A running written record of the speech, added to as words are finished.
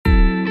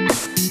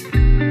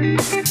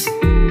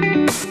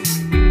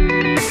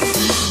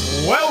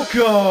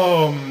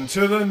Welcome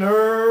to the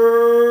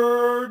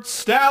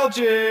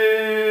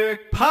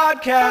Nerdstalgic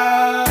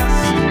podcast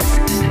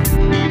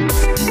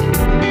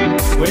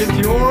with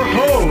your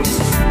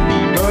host,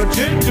 the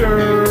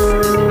Ginger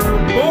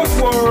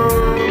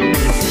Bookworm.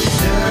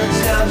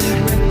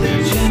 Nerdstalgic with the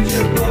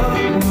Ginger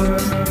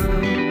Bookworm.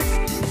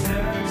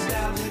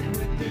 Nerdstalgic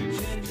with the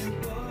Ginger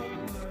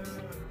Bookworm.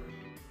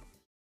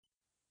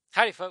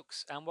 Howdy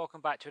folks, and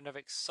welcome back to another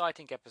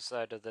exciting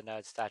episode of the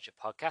Nerdstalgic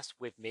podcast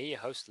with me, your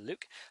host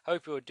Luke.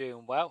 Hope you're all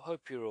doing well,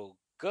 hope you're all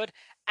good,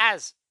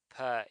 as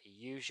per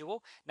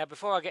usual. Now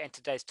before I get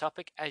into today's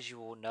topic, as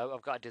you all know,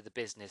 I've got to do the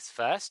business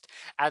first,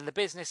 and the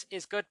business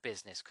is good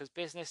business, because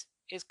business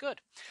is good.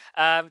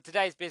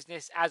 Today's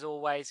business, as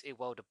always, is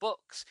World of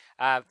Books.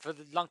 For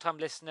the long-time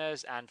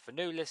listeners and for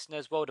new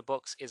listeners, World of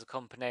Books is a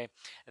company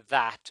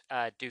that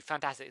do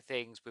fantastic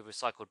things with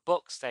recycled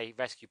books. They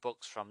rescue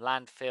books from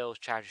landfills,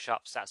 charity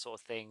shops, that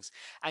sort of things,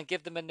 and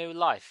give them a new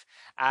life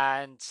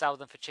and sell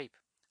them for cheap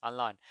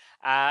online.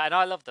 And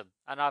I love them,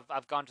 and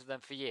I've gone to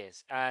them for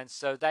years, and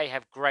so they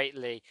have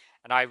greatly,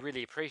 and I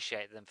really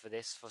appreciate them for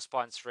this, for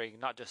sponsoring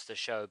not just the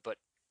show but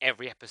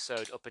every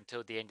episode up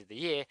until the end of the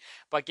year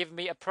by giving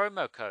me a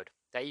promo code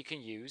that you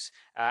can use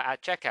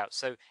at checkout.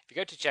 So if you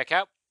go to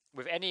checkout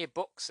with any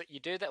books that you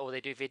do that, or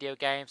they do video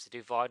games, they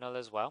do vinyl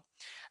as well.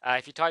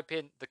 If you type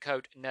in the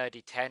code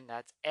NERDY10,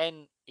 that's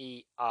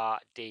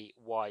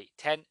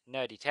NERDY10,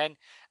 NERDY10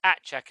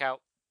 at checkout,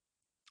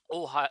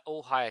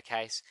 all higher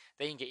case,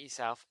 then you can get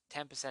yourself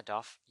 10%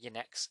 off your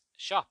next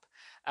shop.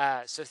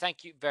 So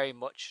thank you very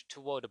much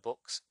to World of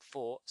Books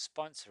for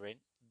sponsoring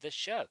the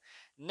show.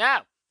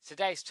 Now,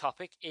 today's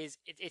topic is,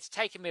 it's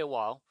taken me a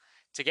while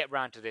to get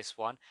round to this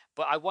one,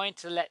 but I wanted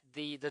to let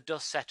the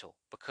dust settle,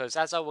 because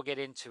as I will get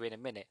into in a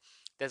minute,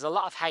 there's a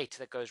lot of hate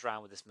that goes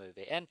around with this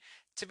movie, and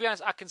to be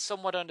honest, I can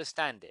somewhat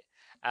understand it.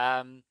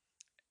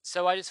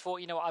 So I just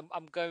thought,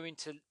 I'm going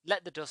to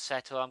let the dust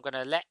settle. I'm going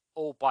to let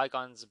all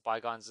bygones and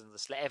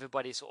just let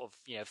everybody sort of,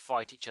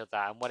 fight each other,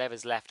 and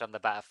whatever's left on the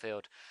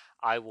battlefield,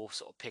 I will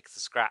sort of pick the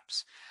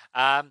scraps.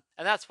 And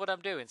that's what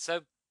I'm doing.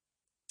 So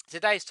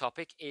today's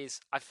topic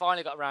is, I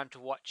finally got around to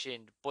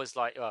watching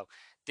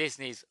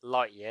Disney's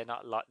Lightyear,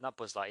 not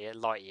Buzz Lightyear,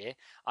 Lightyear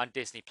on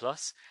Disney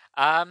Plus.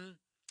 But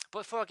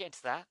before I get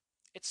into that,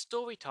 it's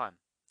story time.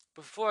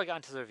 Before I get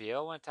into the review,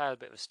 I want to tell a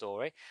bit of a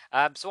story.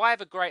 So I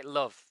have a great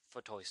love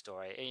for Toy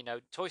Story.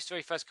 Toy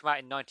Story first came out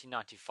in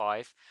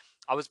 1995.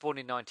 I was born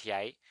in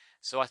 98.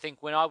 So I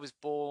think when I was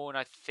born,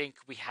 I think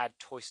we had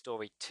Toy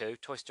Story 2.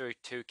 Toy Story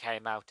 2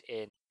 came out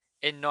in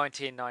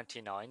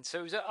 1999.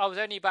 So I was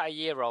only about a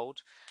year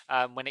old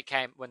when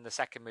the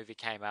second movie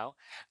came out.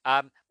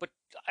 But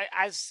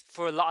as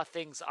for a lot of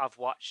things that I've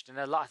watched and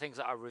a lot of things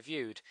that I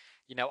reviewed,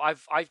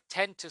 I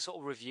tend to sort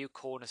of review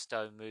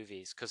cornerstone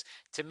movies, because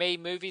to me,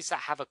 movies that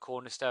have a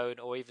cornerstone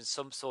or even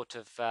some sort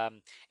of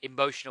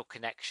emotional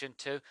connection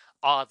to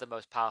are the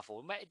most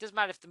powerful. It doesn't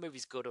matter if the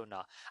movie's good or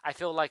not. I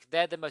feel like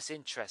they're the most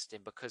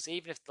interesting, because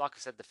even if, like I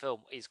said, the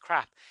film is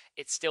crap,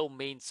 it still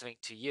means something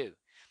to you.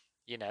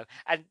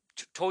 And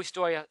Toy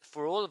Story,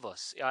 for all of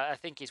us, I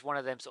think is one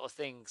of them sort of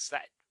things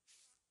that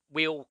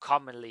we all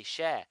commonly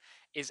share,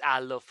 is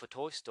our love for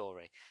Toy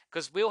Story,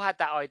 because we all had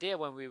that idea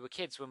when we were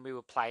kids, when we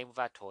were playing with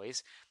our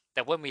toys,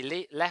 that when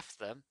we left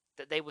them,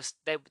 that they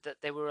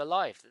were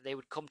alive, that they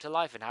would come to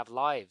life and have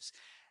lives.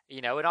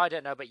 And I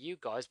don't know about you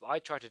guys, but I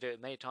tried to do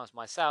it many times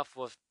myself.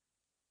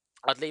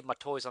 I'd leave my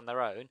toys on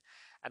their own,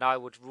 and I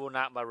would run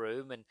out my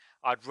room, and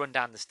I'd run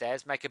down the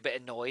stairs, make a bit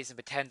of noise, and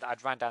pretend that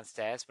I'd ran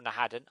downstairs when I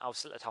hadn't. I was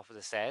still at the top of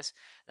the stairs,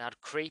 and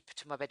I'd creep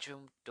to my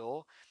bedroom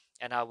door,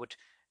 and I'd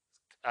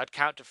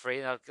count to 3,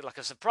 and I'd like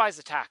a surprise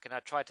attack, and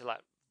I'd try to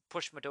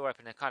push my door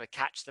open and kind of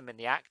catch them in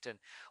the act,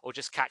 or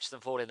just catch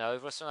them falling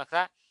over or something like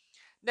that.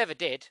 Never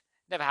did,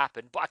 never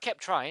happened, but I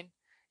kept trying.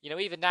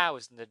 Even now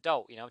as an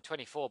adult, I'm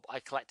 24, but I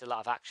collect a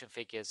lot of action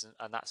figures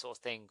and that sort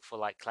of thing for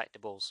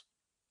collectibles.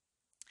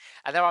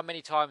 And there are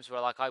many times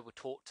where I would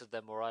talk to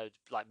them, or I'd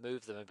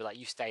move them and be like,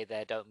 "You stay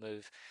there, don't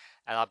move,"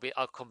 and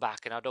I'll come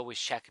back, and I'd always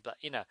check, but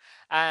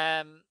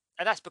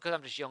and that's because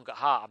I'm just young at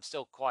heart. I'm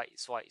still quite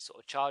sort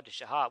of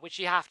childish at heart, which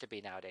you have to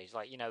be nowadays.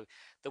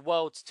 The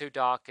world's too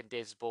dark and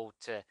dismal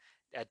to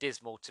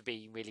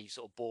be really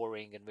sort of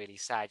boring and really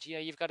sad.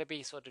 You've got to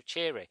be sort of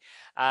cheery,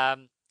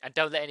 and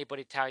don't let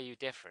anybody tell you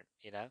different.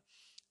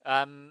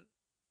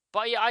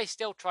 But yeah, I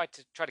still try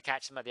to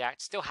catch them at the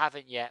act. Still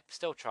haven't yet.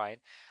 Still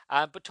trying.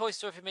 But Toy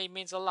Story for me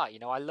means a lot.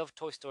 I love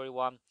Toy Story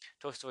 1,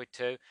 Toy Story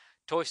 2.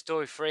 Toy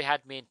Story 3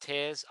 had me in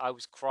tears. I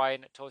was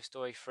crying at Toy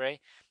Story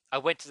 3. I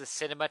went to the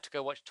cinema to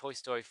go watch Toy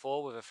Story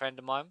 4 with a friend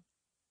of mine.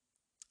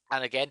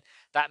 And again,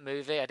 that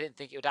movie, I didn't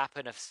think it would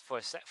happen for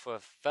a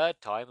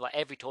third time.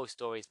 Every Toy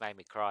Story has made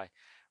me cry,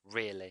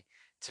 really.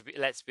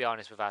 Let's be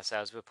honest with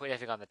ourselves. We're putting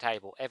everything on the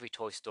table. Every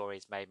Toy Story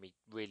has made me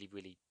really,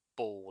 really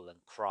bawl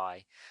and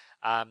cry.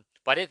 But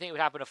I didn't think it would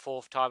happen a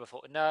fourth time. I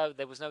thought, no,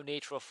 there was no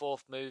need for a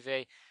fourth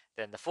movie.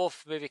 Then the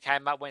fourth movie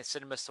came out, went to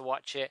cinemas to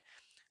watch it.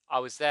 I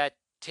was there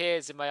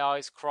tears in my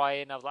eyes,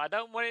 crying. I was like, I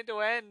don't want it to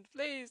end.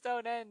 Please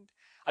don't end.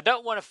 I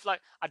don't want to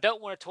I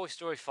don't want a Toy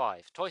Story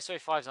 5. Toy Story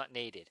 5 is not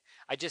needed.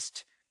 I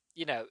just,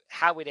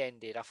 how it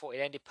ended. I thought it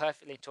ended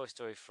perfectly in Toy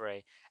Story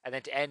 3, and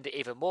then to end it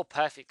even more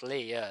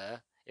perfectly,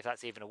 if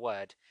that's even a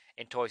word,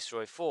 in Toy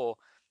Story 4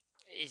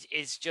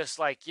 is just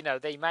like,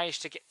 they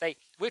managed to get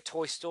with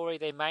Toy Story,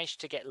 they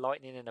managed to get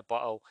lightning in a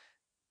bottle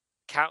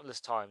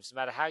countless times. No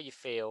matter how you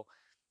feel,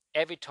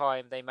 every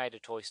time they made a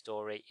Toy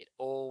Story, it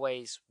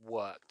always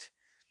worked.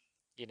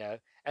 And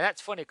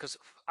that's funny because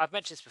I've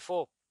mentioned this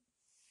before.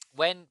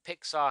 When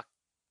Pixar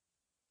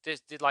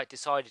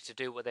decided to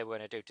do what they were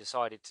going to do,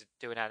 decided to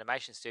do an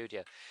animation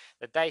studio,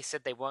 that they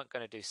said they weren't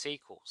going to do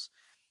sequels,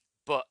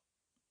 but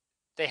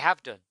they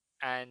have done.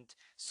 And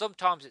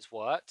sometimes it's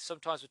worked.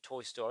 Sometimes with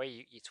Toy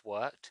Story, it's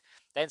worked.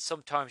 Then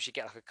sometimes you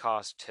get like a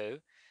Cars 2,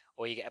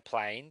 or you get a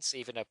Planes.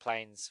 Even though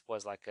Planes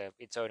was like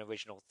its own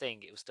original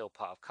thing, it was still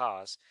part of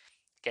Cars.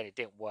 Again, it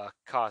didn't work.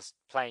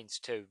 Planes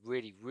 2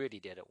 really, really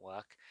didn't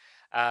work.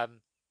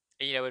 Um,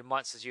 in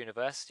Monsters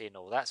University and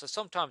all that. So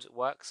sometimes it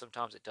works,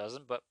 sometimes it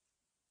doesn't. But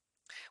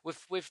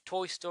with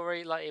Toy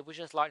Story, like, it was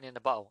just lightning in the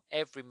bottle.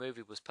 Every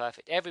movie was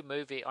perfect. Every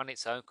movie on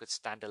its own could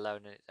stand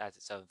alone as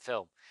its own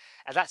film,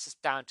 and that's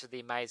just down to the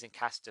amazing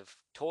cast of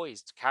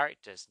toys,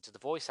 characters, and to the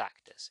voice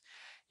actors.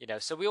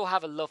 So we all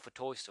have a love for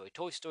Toy Story.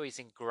 Toy Story is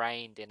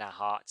ingrained in our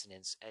hearts and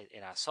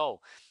in our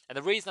soul. And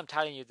the reason I'm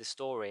telling you this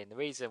story, and the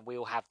reason we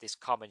all have this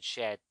common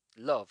shared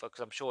love, because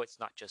I'm sure it's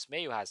not just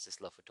me who has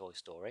this love for Toy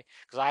Story,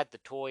 because I had the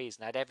toys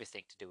and I had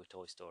everything to do with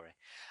Toy Story.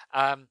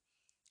 Um,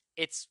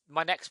 it's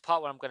my next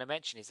part. What I'm going to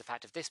mention is the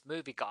fact of this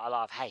movie got a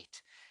lot of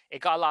hate. It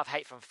got a lot of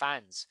hate from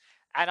fans,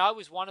 and I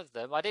was one of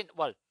them. I didn't.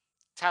 Well,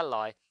 tell a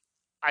lie.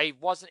 I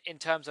wasn't in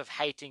terms of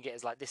hating it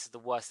as like this is the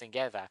worst thing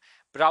ever,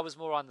 but I was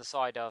more on the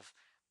side of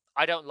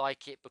I don't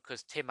like it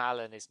because Tim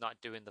Allen is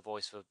not doing the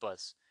voice for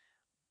Buzz.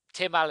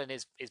 Tim Allen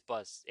is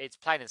Buzz. It's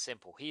plain and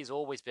simple. He's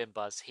always been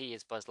Buzz. He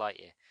is Buzz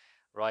Lightyear,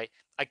 right?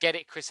 I get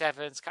it. Chris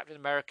Evans, Captain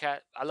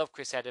America. I love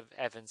Chris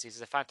Evans.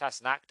 He's a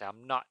fantastic actor.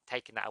 I'm not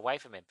taking that away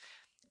from him,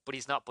 but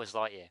he's not Buzz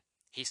Lightyear.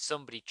 He's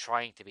somebody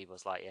trying to be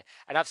Buzz Lightyear.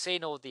 And I've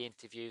seen all the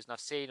interviews and I've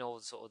seen all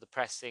the sort of the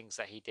press things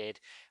that he did,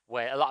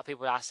 where a lot of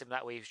people asked him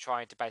that he was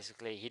trying to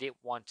basically, he didn't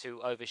want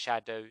to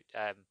overshadow,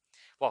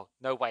 well,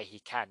 no way he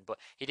can, but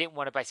he didn't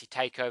want to basically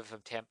take over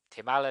from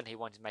Tim Allen. He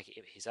wanted to make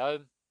it his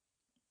own.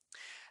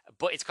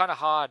 But it's kind of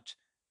hard,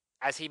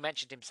 as he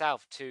mentioned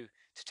himself, to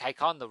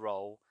take on the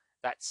role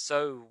that's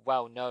so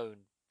well known,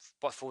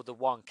 but for the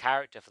one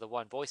character, for the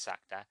one voice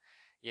actor,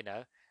 you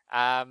know,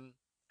 um,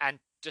 and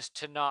just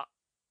to not,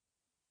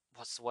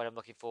 what's the word I'm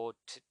looking for,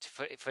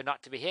 for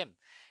not to be him,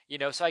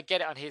 So I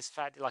get it on his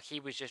fact, like he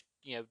was just,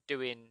 he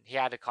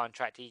had a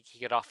contract, he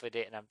got offered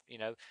it,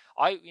 and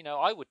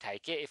I would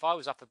take it if I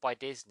was offered by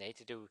Disney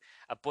to do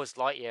a Buzz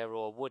Lightyear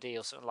or a Woody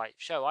or something like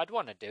show. I'd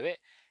want to do it.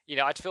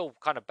 I'd feel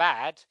kind of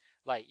bad,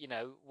 like,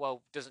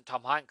 well, doesn't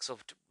Tom Hanks or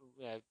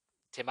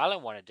Tim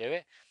Allen want to do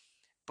it?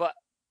 But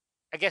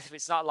I guess if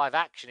it's not live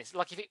action, it's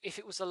like if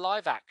it was a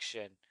live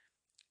action,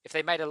 if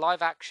they made a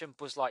live action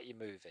Buzz Lightyear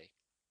movie,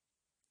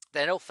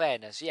 then in all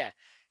fairness, yeah,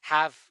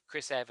 have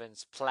Chris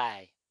Evans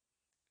play,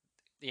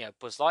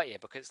 Buzz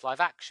Lightyear because it's live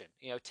action.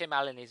 Tim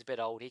Allen is a bit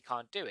old; he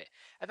can't do it,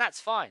 and that's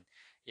fine.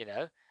 You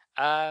know,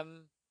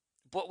 um,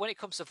 but when it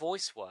comes to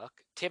voice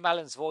work, Tim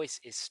Allen's voice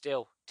is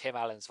still Tim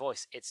Allen's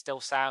voice. It still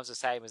sounds the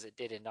same as it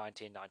did in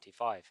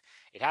 1995.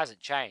 It hasn't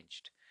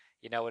changed.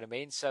 You know what I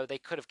mean? So they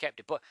could have kept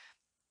it, but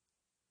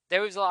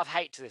there is a lot of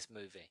hate to this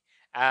movie.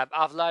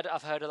 I've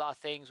heard a lot of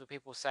things with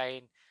people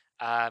saying,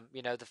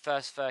 the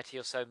first 30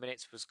 or so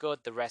minutes was good,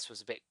 the rest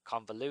was a bit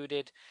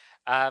convoluted.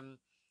 Um,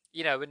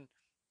 and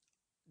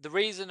the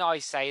reason I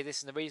say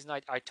this, and the reason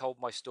I told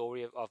my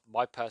story of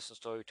my personal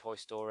story, Toy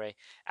Story,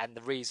 and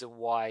the reason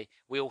why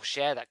we all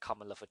share that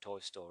common love for Toy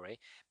Story,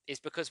 is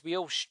because we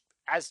all,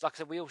 as like I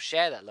said, we all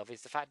share that love.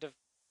 Is the fact of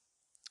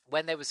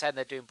when they were saying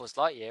they're doing Buzz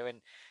Lightyear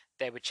and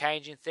they were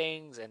changing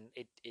things, and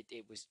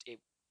it was it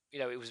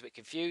was a bit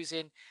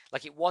confusing.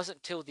 Like, it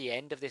wasn't till the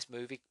end of this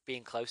movie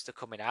being close to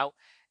coming out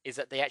is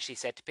that they actually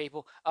said to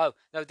people, "Oh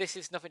no, this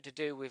is nothing to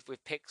do with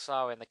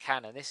Pixar and the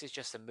canon. This is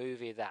just a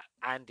movie that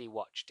Andy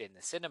watched in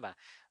the cinema,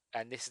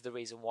 and this is the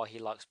reason why he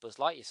likes Buzz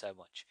Lightyear so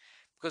much."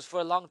 Because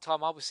for a long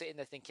time I was sitting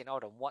there thinking,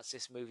 "Hold on, what's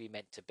this movie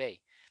meant to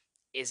be?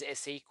 Is it a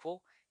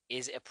sequel?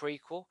 Is it a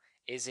prequel?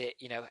 Is it,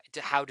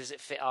 how does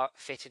it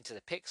fit into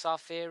the Pixar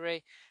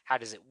theory? How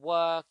does it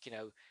work?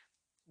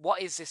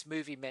 What is this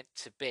movie meant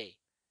to be?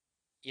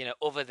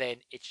 Other than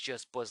it's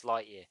just Buzz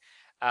Lightyear."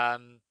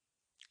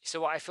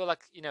 So I feel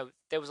like,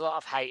 there was a lot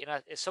of hate,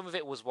 and some of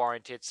it was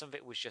warranted, some of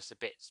it was just a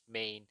bit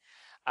mean.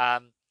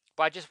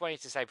 But I just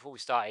wanted to say before we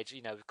started,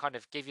 kind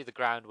of give you the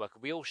groundwork.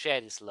 We all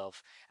share this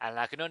love, and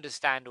I can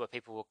understand where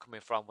people were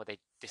coming from, where they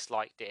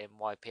disliked it, and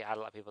why a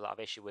lot of people have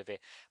issue with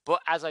it.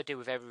 But as I do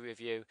with every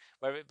review,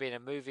 whether it be a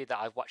movie that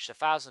I've watched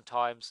 1,000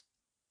 times,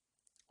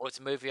 or it's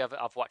a movie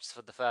I've watched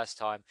for the first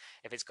time,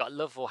 if it's got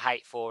love or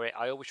hate for it,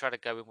 I always try to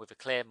go in with a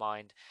clear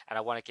mind, and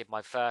I want to give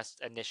my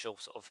first initial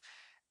sort of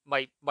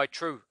my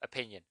true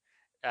opinion.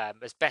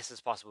 as best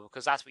as possible,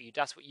 because that's what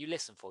you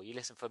listen for. You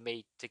listen for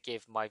me to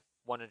give my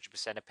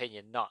 100%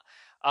 opinion, not,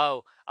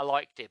 oh, I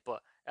liked it,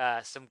 but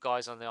some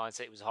guys on the line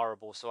said it was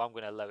horrible, so I'm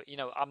going to lower it.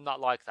 I'm not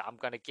like that. I'm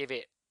going to give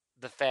it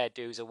the fair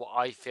dues of what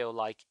I feel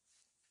like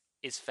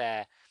is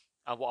fair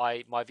and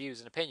my views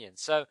and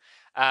opinions. So,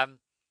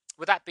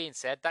 with that being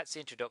said, that's the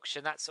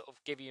introduction. That's sort of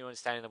giving you an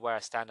understanding of where I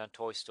stand on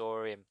Toy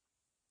Story and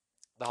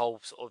the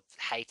whole sort of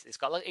hate it's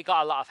got. Like, it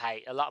got a lot of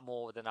hate, a lot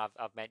more than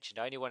I've mentioned.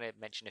 I only want to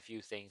mention a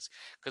few things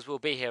because we'll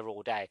be here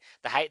all day.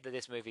 The hate that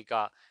this movie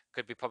got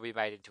could be probably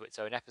made into its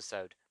own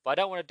episode, but I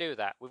don't want to do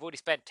that. We've already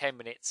spent 10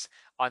 minutes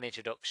on the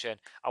introduction.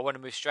 I want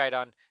to move straight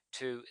on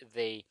to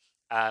the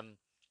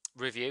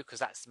review, because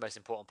that's the most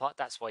important part.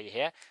 That's why you're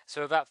here.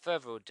 So without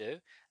further ado,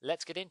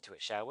 let's get into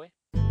it, shall we?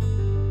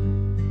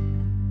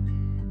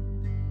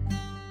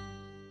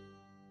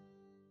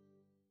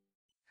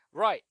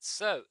 Right,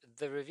 so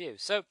the review.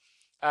 So,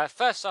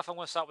 first off, I'm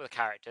going to start with the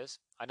characters.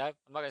 I know I'm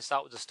not going to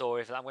start with the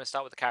story, I'm going to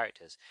start with the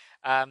characters.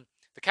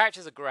 The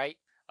characters are great.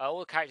 All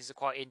the characters are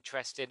quite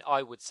interesting,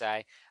 I would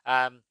say.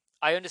 I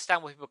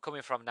understand where people are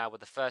coming from now,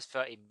 with the first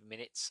 30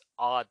 minutes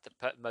are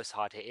the most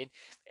hard hitting.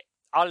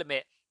 I'll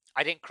admit,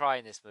 I didn't cry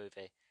in this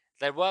movie.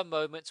 There were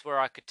moments where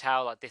I could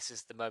tell like this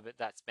is the moment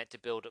that's meant to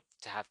build up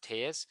to have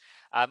tears.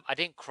 I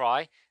didn't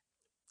cry,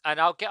 and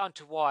I'll get on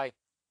to why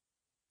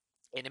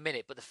in a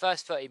minute, but the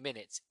first 30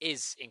 minutes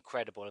is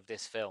incredible of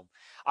this film.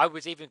 I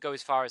would even go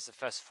as far as the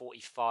first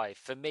 45.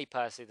 For me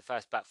personally, the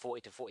first about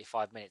 40 to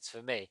 45 minutes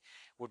for me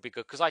would be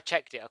good, because I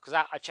checked it, because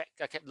I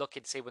kept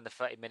looking to see when the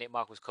 30-minute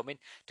mark was coming,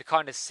 to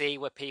kind of see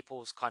where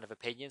people's kind of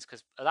opinions,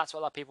 because that's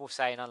what a lot of people were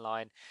saying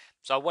online.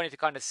 So I wanted to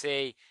kind of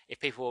see if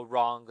people were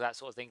wrong, that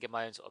sort of thing, get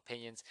my own sort of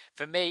opinions.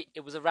 For me,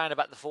 it was around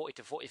about the 40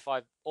 to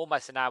 45,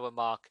 almost an hour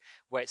mark,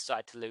 where it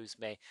started to lose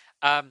me.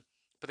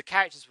 But the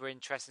characters were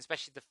interesting,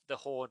 especially the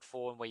Horn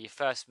Fawn, where you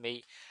first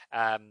meet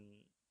um,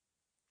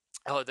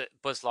 the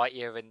Buzz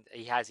Lightyear, and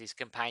he has his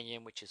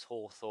companion, which is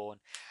Hawthorne.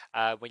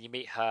 When you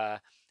meet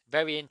her,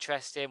 very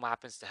interesting. What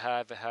happens to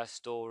her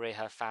story,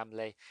 her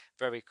family,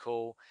 very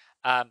cool.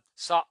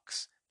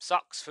 Socks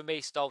for me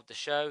stole the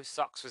show.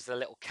 Socks was the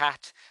little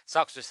cat.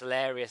 Socks was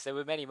hilarious. There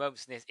were many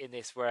moments in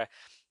this where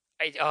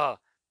I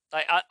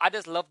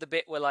just love the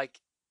bit where like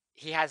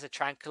he has a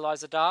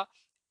tranquilizer dart,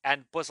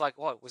 and Buzz like,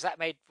 what was that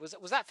made? Was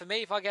that for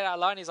me? If I get out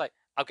of line, he's like,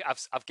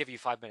 I've given you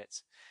 5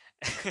 minutes.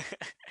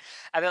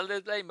 And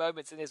there's many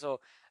moments in this, or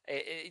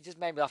it just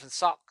made me laugh. And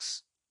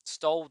Socks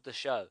stole the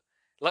show.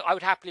 Like, I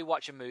would happily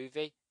watch a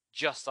movie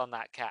just on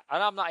that cat.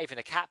 And I'm not even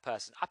a cat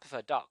person. I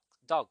prefer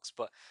dogs,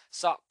 but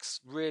Socks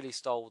really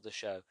stole the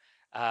show.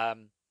 I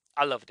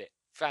loved it.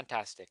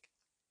 Fantastic.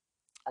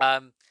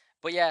 Um,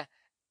 but yeah,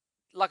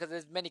 like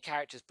there's many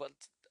characters, but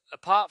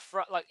apart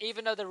from like,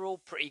 even though they're all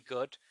pretty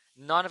good,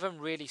 none of them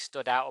really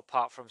stood out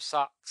apart from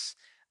Socks,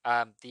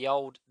 the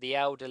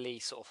elderly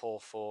sort of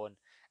Hawthorne,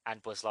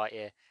 and Buzz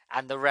Lightyear,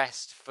 and the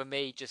rest for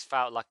me just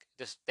felt like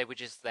just they were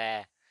just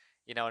there.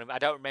 You know what I mean? I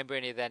don't remember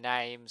any of their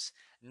names.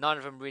 None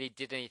of them really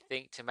did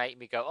anything to make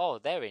me go, "Oh,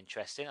 they're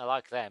interesting. I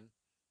like them."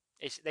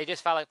 They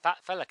just felt like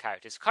fella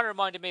characters. Kind of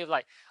reminded me of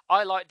like,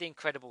 I liked The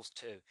Incredibles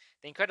 2.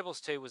 The Incredibles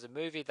 2 was a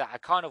movie that I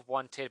kind of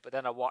wanted, but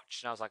then I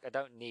watched and I was like, I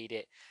don't need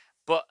it.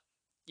 But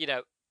you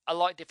know, I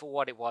liked it for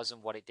what it was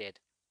and what it did.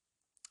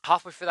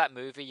 Halfway through that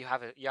movie, you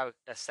have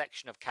a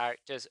section of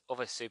characters,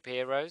 other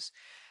superheroes,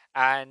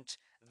 and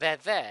they're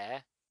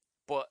there,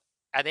 but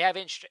and they have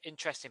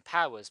interesting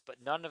powers, but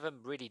none of them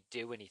really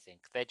do anything.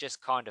 They're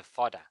just kind of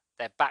fodder.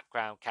 They're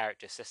background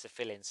characters just to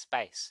fill in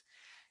space,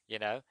 you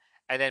know.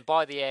 And then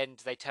by the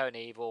end, they turn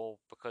evil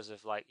because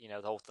of like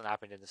the whole thing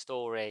happened in the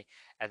story,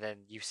 and then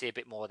you see a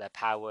bit more of their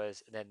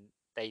powers, and then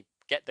they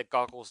get the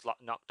goggles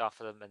knocked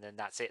off of them, and then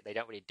that's it. They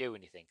don't really do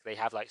anything. They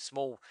have like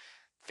small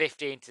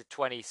 15 to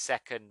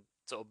 20-second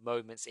sort of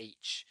moments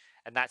each,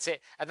 and that's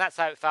it. And that's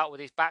how it felt with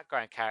these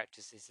background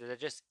characters, is that they're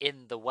just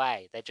in the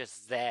way. They're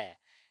just there,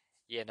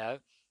 you know.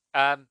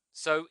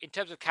 So in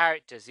terms of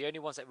characters, the only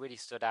ones that really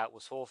stood out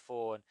was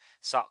Hawthorne,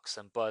 Socks,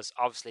 and Buzz.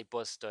 Obviously,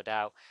 Buzz stood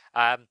out.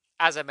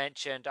 As I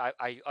mentioned,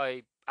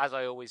 I as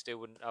I always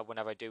do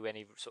whenever I do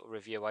any sort of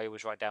review, I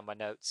always write down my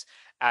notes,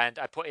 and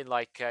I put in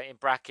like in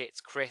brackets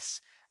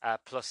Chris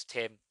plus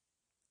Tim.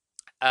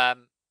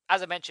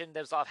 As I mentioned,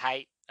 there was a lot of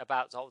hate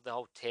about the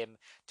whole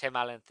Tim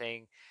Allen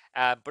thing.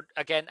 But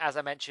again, as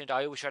I mentioned,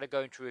 I always try to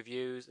go into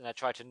reviews and I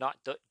try to not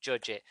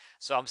judge it.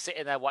 So I'm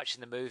sitting there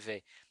watching the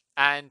movie,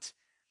 and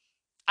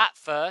at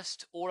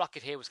first, all I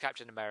could hear was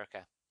Captain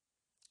America.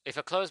 If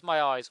I closed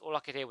my eyes, all I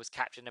could hear was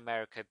Captain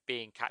America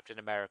being Captain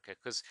America.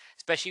 Because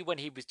especially when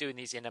he was doing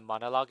these inner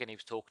monologue and he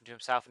was talking to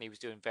himself and he was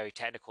doing very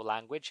technical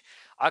language,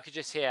 I could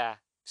just hear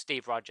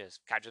Steve Rogers,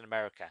 Captain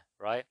America,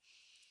 right?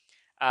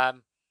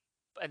 Um,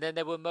 and then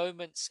there were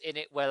moments in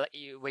it where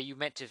you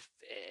meant to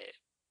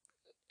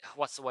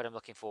what's the word I'm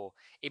looking for?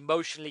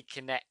 Emotionally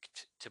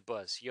connect to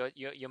Buzz.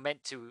 You're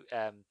meant to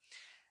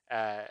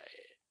uh,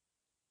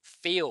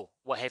 feel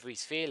whatever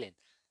he's feeling.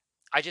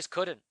 I just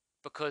couldn't,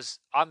 because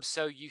I'm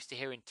so used to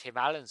hearing Tim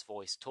Allen's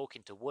voice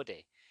talking to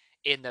Woody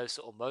in those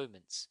sort of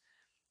moments,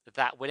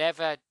 that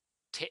whenever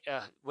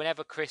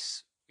whenever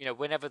Chris,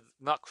 whenever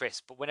not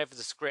Chris, but whenever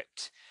the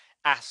script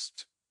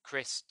asked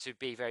Chris to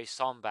be very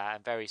somber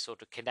and very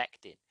sort of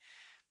connecting,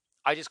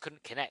 I just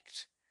couldn't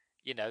connect.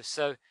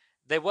 So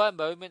there were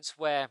moments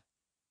where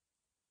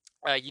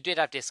you did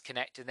have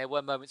disconnect, and there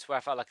were moments where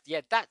I felt like,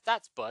 yeah,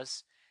 that's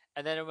Buzz,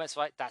 and then moments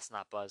like that's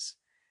not Buzz,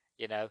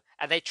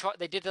 And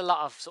they did a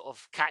lot of sort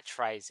of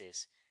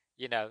catchphrases,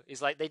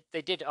 It's like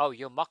they did. Oh,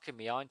 you're mocking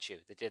me, aren't you?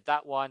 They did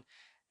that one.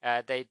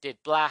 They did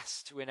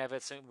blast whenever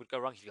something would go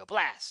wrong. You go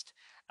blast.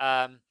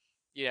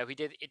 He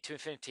did it to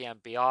infinity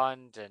and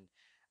beyond, and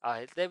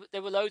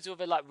there were loads of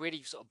other like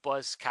really sort of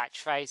Buzz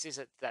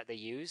catchphrases that they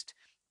used,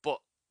 but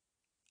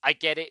I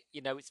get it.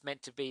 It's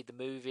meant to be the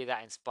movie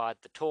that inspired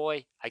the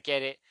toy. I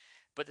get it.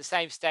 But at the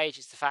same stage,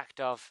 it's the fact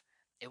of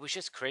it was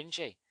just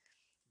cringy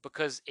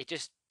because it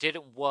just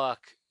didn't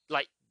work.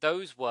 Like,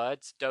 those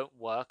words don't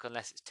work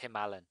unless it's Tim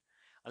Allen,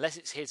 unless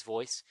it's his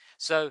voice.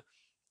 So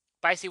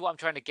basically, what I'm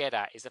trying to get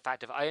at is the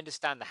fact of I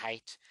understand the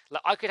hate.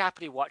 Like, I could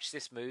happily watch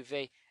this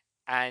movie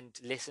and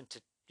listen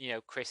to,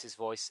 Chris's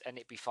voice and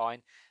it'd be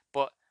fine.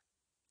 But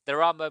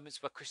there are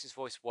moments where Chris's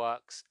voice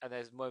works and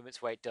there's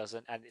moments where it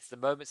doesn't, and it's the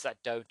moments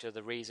that don't are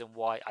the reason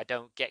why I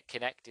don't get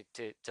connected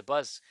to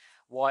Buzz,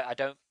 why I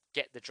don't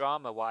get the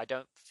drama, why I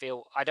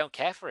don't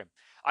care for him.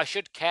 I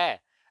should care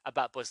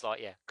about Buzz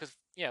Lightyear because,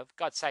 for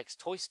God's sakes,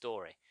 Toy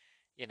Story.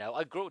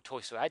 I grew up with Toy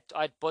Story.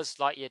 I had Buzz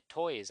Lightyear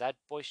toys. I had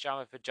Boy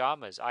Pajama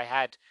pajamas. I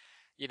had,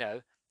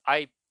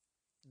 I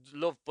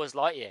love Buzz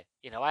Lightyear.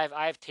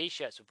 I have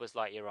T-shirts with Buzz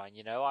Lightyear on.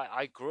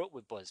 I grew up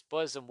with Buzz.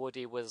 Buzz and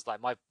Woody was like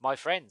my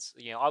friends.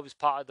 I was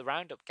part of the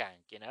Roundup gang.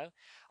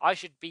 I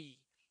should be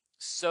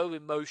so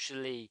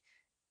emotionally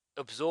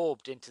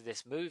absorbed into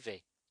this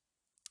movie,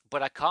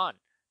 but I can't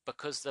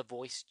because the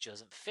voice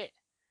doesn't fit.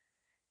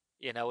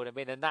 You know what I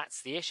mean? And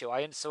that's the issue.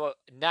 So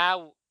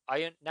now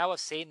I've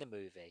seen the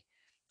movie.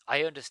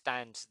 I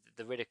understand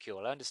the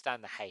ridicule. I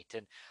understand the hate,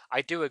 and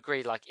I do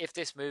agree. Like, if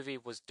this movie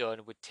was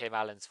done with Tim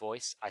Allen's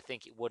voice, I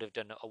think it would have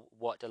done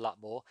worked a lot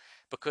more.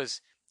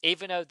 Because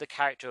even though the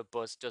character of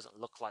Buzz doesn't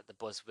look like the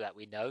Buzz that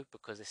we know,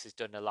 because this is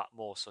done a lot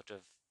more sort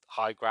of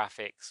high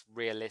graphics,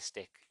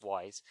 realistic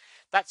wise,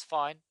 that's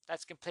fine.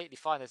 That's completely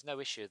fine. There's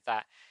no issue with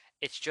that.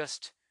 It's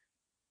just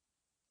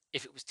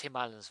if it was Tim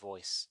Allen's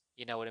voice,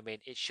 you know what I mean?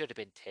 It should have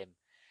been Tim.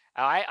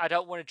 I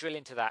don't want to drill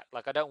into that.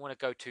 Like, I don't want to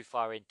go too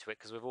far into it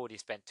because we've already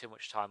spent too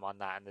much time on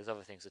that and there's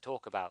other things to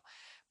talk about.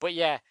 But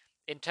yeah,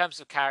 in terms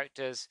of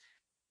characters,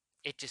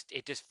 it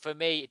just for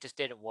me it just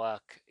didn't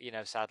work,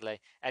 sadly.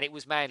 And it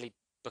was mainly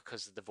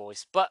because of the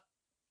voice. But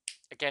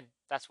again,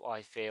 that's what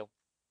I feel.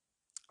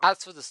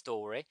 As for the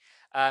story,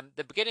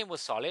 the beginning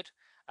was solid.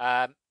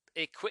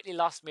 It quickly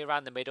lost me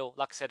around the middle.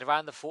 Like I said,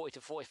 around the 40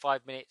 to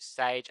 45 minute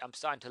stage, I'm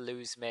starting to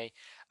lose me.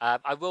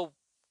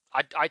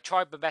 I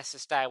tried my best to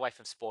stay away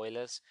from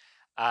spoilers.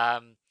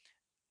 Um,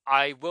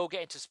 I will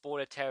get into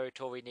spoiler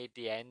territory near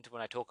the end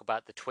when I talk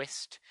about the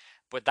twist,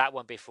 but that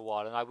won't be for a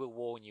while, and I will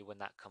warn you when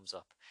that comes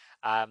up.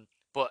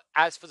 But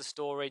as for the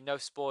story, no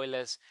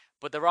spoilers.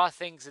 But there are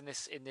things in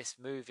this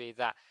movie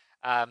that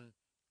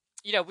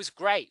was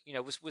great.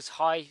 Was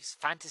high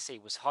fantasy,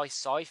 was high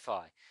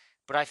sci-fi.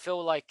 But I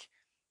feel like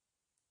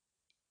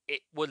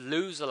it would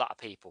lose a lot of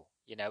people.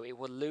 It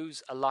will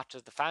lose a lot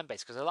of the fan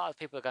base because a lot of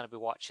people are going to be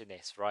watching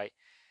this, right?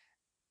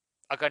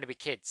 Are going to be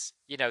kids,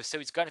 so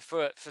it's going to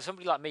for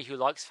somebody like me who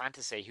likes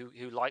fantasy,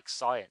 who likes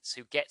science,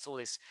 who gets all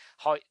this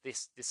high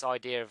this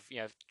idea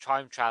of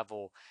time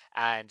travel,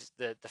 and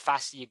the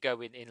faster you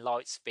go in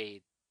light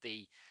speed,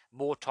 the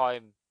more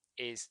time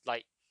is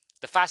like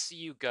the faster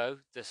you go,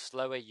 the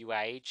slower you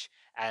age,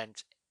 and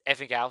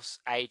everything else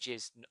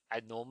ages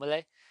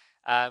normally.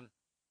 Um,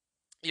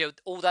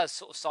 all that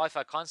sort of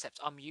sci-fi concepts.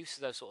 I'm used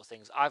to those sort of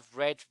things. I've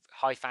read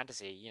high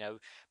fantasy,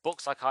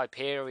 books like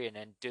Hyperion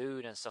and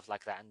Dune and stuff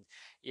like that,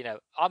 and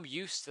I'm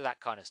used to that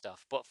kind of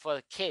stuff. But for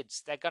the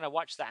kids, they're gonna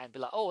watch that and be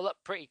like, "Oh, look,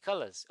 pretty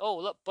colors. Oh,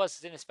 look, Buzz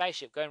is in a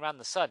spaceship going around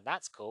the sun.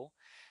 That's cool."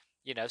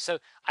 So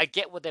I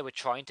get what they were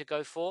trying to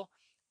go for.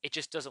 It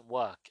just doesn't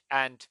work,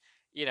 and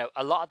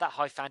a lot of that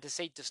high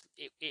fantasy just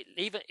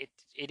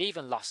it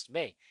even lost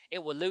me.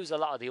 It will lose a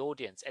lot of the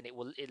audience, and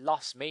it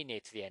lost me near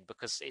to the end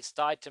because it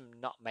started to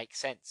not make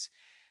sense.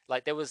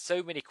 Like, there was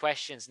so many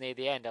questions near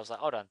the end. I was like,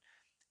 hold on,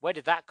 where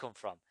did that come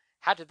from?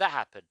 How did that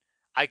happen?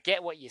 I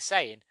get what you're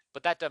saying,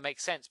 but that don't make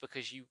sense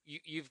because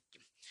you've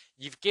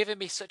given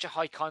me such a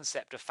high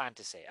concept of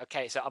fantasy.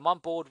 Okay, so I'm on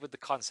board with the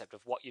concept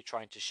of what you're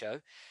trying to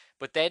show,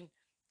 but then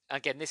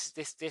again, this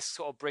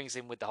sort of brings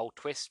in with the whole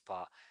twist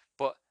part.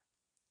 But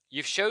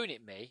you've shown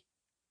it me,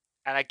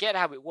 and I get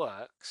how it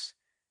works,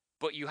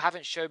 but you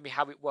haven't shown me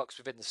how it works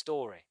within the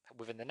story,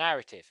 within the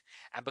narrative.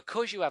 And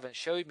because you haven't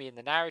showed me in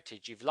the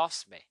narrative, you've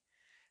lost me.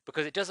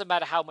 Because it doesn't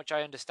matter how much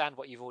I understand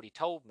what you've already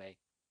told me,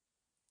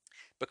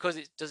 because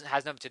it doesn't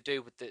has nothing to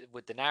do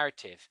with the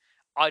narrative.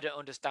 I don't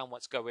understand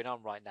what's going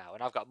on right now,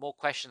 and I've got more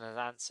questions than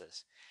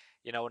answers.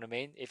 You know what I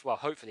mean?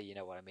 Hopefully you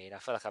know what I mean. I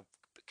feel like I've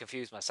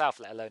confused myself,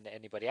 let alone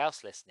anybody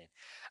else listening.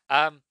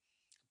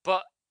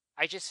 But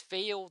I just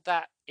feel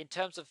that in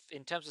terms of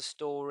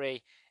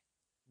story,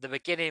 the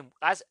beginning,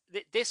 as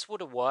this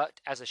would have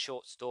worked as a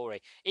short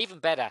story. Even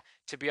better,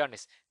 to be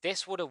honest,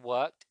 this would have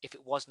worked if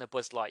it wasn't a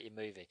Buzz Lightyear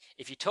movie.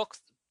 If you took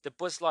the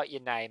Buzz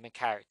Lightyear name and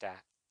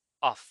character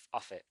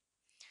off it,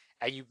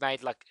 and you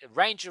made like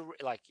Ranger,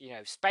 like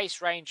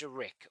Space Ranger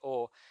Rick,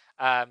 or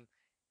um,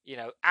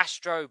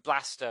 Astro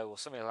Blasto, or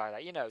something like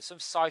that. Some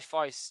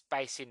sci-fi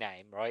spacey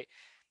name, right?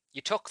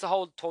 You took the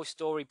whole Toy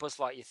Story Buzz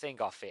Lightyear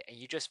thing off it, and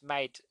you just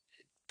made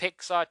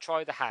Pixar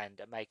try the hand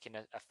at making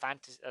a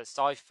fantasy, a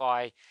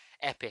sci-fi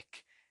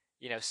epic,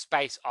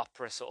 space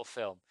opera sort of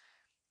film.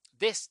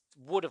 This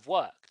would have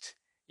worked,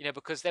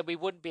 because then we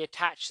wouldn't be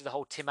attached to the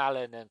whole Tim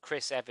Allen and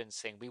Chris Evans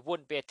thing. We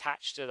wouldn't be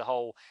attached to the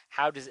whole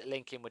how does it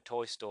link in with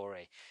Toy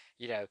Story,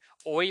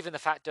 or even the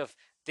fact of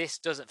this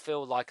doesn't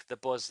feel like the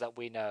Buzz that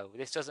we know.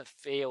 This doesn't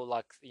feel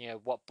like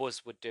what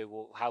Buzz would do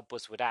or how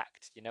Buzz would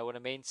act. You know what I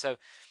mean? So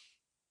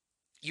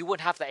you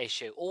wouldn't have that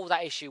issue. All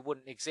that issue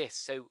wouldn't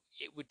exist. So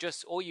it would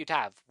just, all you'd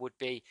have would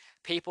be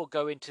people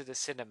going to the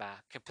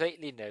cinema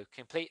completely new,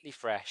 completely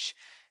fresh,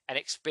 and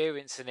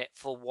experiencing it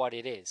for what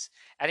it is.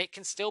 And it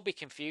can still be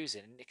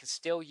confusing, and it can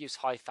still use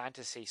high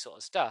fantasy sort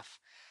of stuff.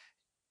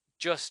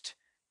 Just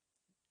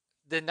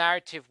the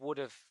narrative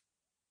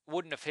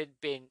wouldn't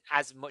have been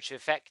as much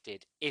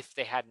affected if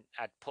they hadn't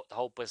had put the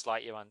whole Buzz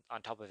Lightyear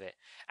on top of it.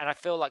 And I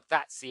feel like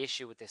that's the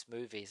issue with this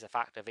movie, is the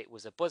fact of it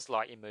was a Buzz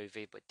Lightyear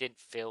movie, but didn't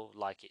feel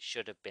like it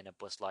should have been a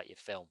Buzz Lightyear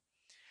film.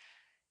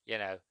 You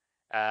know,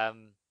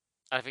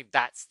 I think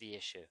that's the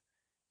issue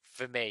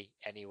for me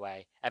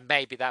anyway, and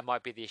maybe that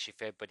might be the issue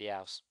for everybody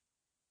else.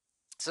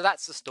 So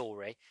that's the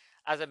story.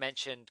 As I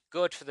mentioned,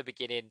 good for the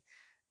beginning,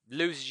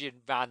 loses you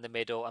around the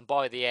middle, and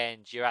by the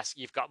end,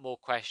 you've got more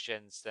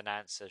questions than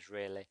answers,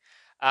 really.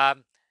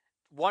 Um,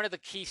 One of the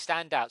key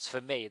standouts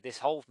for me, this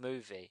whole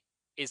movie,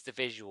 is the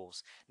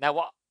visuals.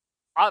 Now,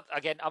 I'm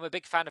a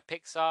big fan of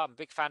Pixar. I'm a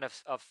big fan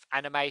of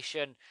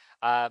animation.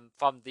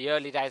 From the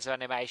early days of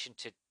animation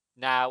to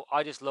now,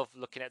 I just love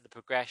looking at the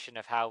progression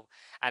of how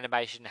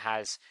animation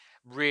has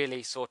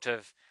really sort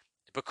of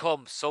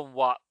become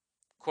somewhat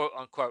quote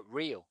unquote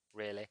real,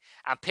 really.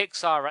 And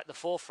Pixar are at the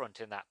forefront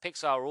in that.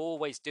 Pixar are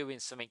always doing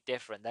something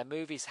different. Their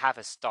movies have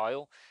a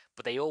style,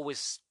 but they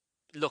always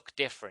look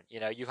different.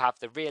 You have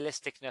the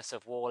realisticness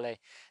of Wall-E,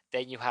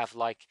 then you have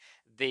like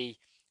the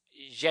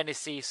je ne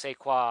sais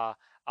quoi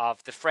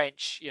of the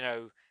French,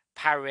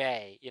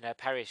 Paris,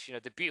 Paris,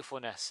 the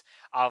beautifulness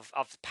of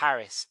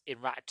Paris in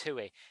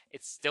Ratatouille.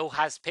 It still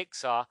has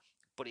Pixar,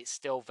 but it's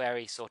still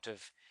very sort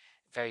of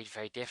very,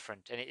 very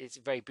different, and it's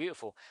very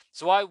beautiful.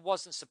 So I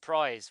wasn't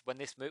surprised when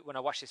I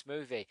watched this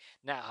movie.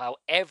 Now, how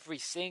every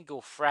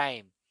single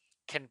frame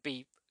can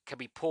be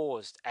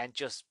paused and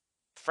just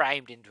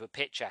framed into a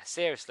picture.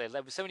 Seriously,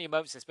 there were so many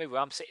moments in this movie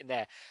where I'm sitting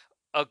there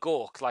a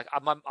gawk, like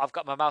I've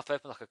got my mouth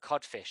open like a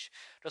codfish,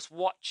 just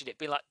watching it,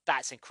 being like,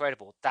 "That's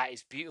incredible. That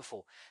is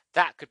beautiful.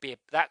 That could be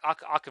that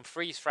I can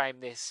freeze frame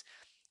this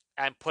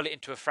and pull it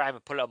into a frame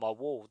and put it on my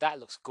wall. That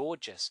looks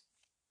gorgeous."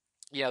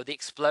 The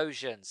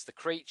explosions, the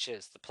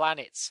creatures, the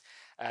planets,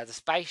 the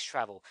space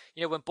travel.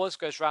 When Buzz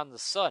goes around the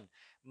sun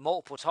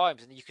multiple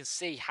times, and you can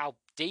see how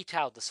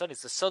detailed the sun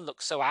is. The sun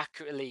looks so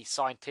accurately,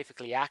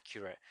 scientifically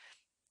accurate.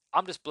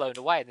 I'm just blown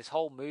away, and this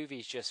whole movie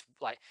is just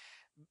like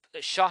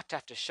shot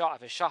after shot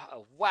after shot.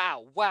 Oh,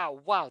 wow,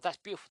 wow, wow! That's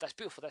beautiful. That's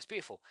beautiful. That's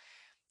beautiful.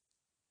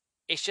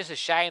 It's just a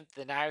shame that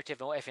the narrative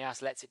and everything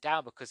else lets it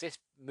down, because this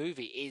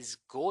movie is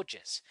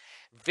gorgeous.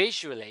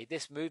 Visually,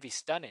 this movie's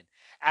stunning.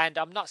 And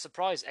I'm not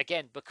surprised,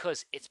 again,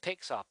 because it's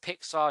Pixar.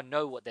 Pixar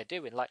know what they're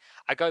doing. Like,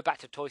 I go back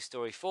to Toy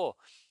Story 4.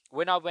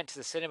 When I went to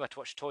the cinema to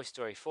watch Toy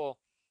Story 4,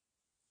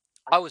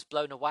 I was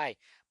blown away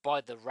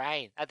by the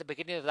rain. At the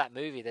beginning of that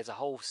movie, there's a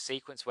whole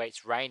sequence where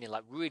it's raining,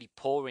 like really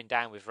pouring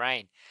down with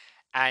rain.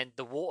 And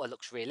the water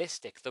looks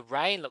realistic. The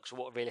rain looks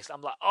realistic.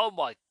 I'm like, oh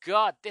my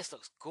God, this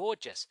looks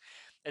gorgeous.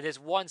 And there's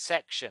one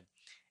section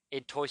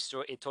in Toy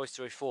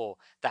Story 4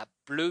 that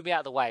blew me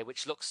out of the way,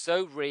 which looks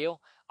so real.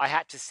 I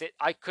had to sit.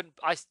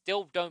 I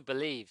still don't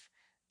believe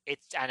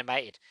it's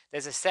animated.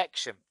 There's a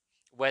section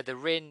where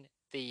they're in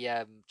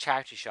the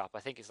charity shop. I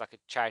think it's like a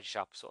charity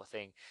shop sort of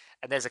thing.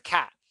 And there's a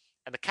cat,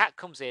 and the cat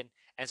comes in,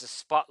 and there's a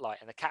spotlight,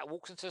 and the cat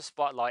walks into the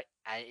spotlight,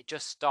 and it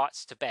just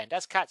starts to bend,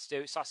 as cats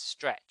do. It starts to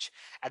stretch,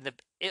 and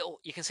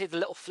you can see the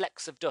little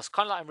flecks of dust,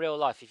 kind of like in real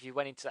life. If you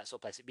went into that sort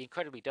of place, it'd be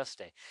incredibly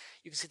dusty.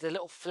 You can see the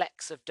little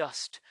flecks of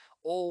dust.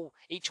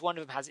 Each one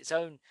of them has its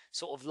own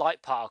sort of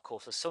light particle.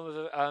 So some of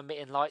them are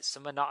emitting light,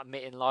 some are not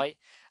emitting light.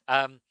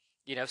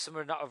 Some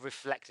are not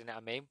reflecting it. I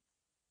mean.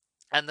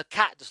 And the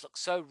cat just looks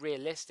so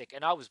realistic,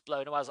 and I was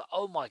blown away. I was like,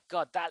 "Oh my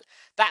God, that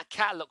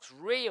cat looks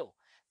real.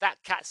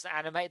 That cat's not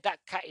animated.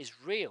 That cat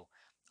is real."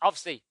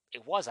 Obviously,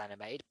 it was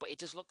animated, but it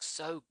just looks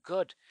so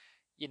good,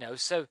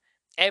 So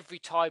every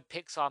time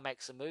Pixar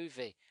makes a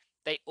movie,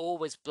 they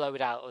always blow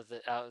it out of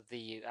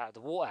the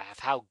water of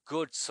how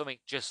good something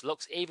just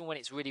looks. Even when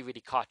it's really,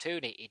 really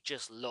cartoony, it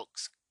just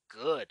looks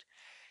good.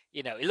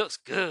 It looks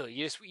good.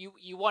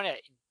 You want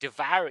to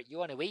devour it. You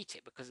want to eat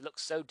it because it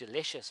looks so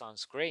delicious on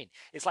screen.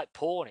 It's like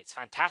porn. It's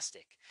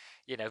fantastic.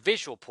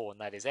 Visual porn,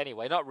 that is,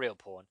 anyway, not real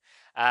porn.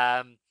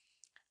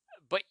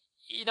 But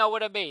you know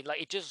what I mean?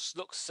 Like, it just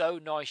looks so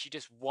nice. You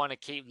just want to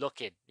keep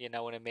looking. You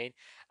know what I mean?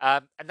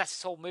 And that's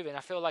this whole movie. And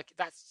I feel like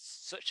that's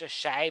such a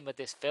shame of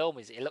this film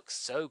is it looks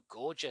so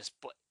gorgeous,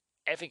 but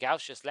everything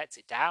else just lets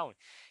it down.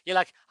 You're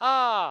like,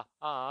 ah.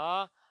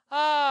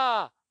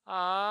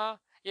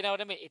 You know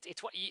what I mean?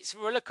 It's a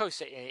roller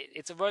coaster.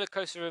 It's a roller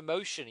coaster of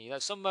emotion. You know,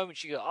 some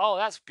moments you go, oh,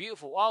 that's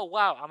beautiful. Oh,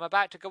 wow, I'm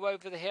about to go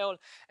over the hill,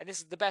 and this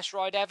is the best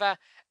ride ever.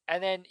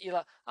 And then you're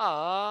like,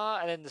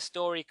 and then the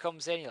story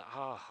comes in. You're like,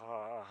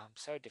 I'm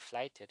so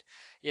deflated.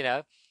 You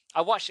know, I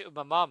watched it with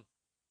my mum,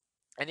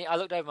 and I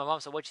looked over at my mum.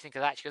 So, what do you think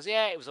of that? She goes,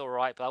 yeah, it was all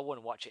right, but I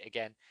wouldn't watch it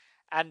again.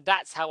 And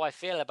that's how I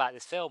feel about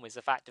this film: is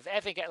the fact of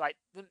everything. Like,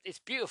 it's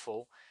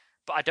beautiful,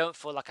 but I don't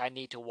feel like I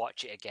need to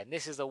watch it again.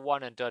 This is a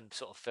one and done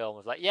sort of film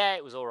of like, yeah,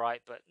 it was all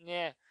right, but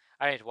yeah,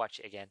 I need to watch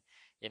it again.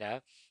 You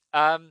know.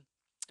 Um,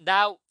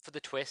 Now for the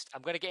twist,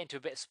 I'm going to get into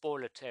a bit of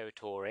spoiler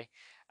territory.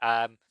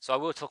 So I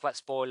will talk about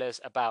spoilers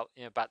about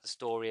about the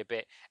story a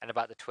bit and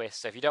about the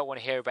twist. So if you don't want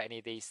to hear about any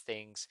of these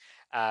things,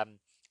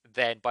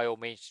 then by all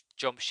means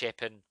jump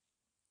ship and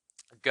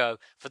go.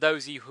 For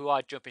those of you who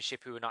are jumping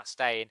ship who are not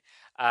staying,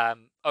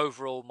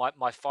 overall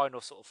my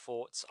final sort of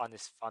thoughts on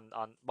this on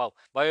well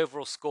my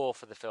overall score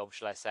for the film,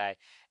 shall I say,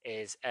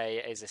 is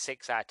a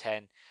 6 out of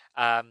 10.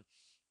 Um,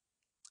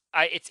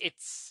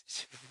 it's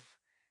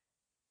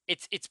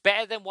it's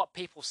better than what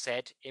people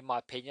said, in my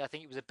opinion. I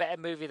think it was a better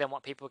movie than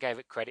what people gave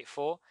it credit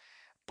for.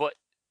 But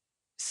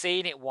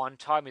seeing it one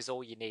time is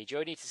all you need. You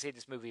only need to see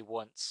this movie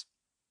once,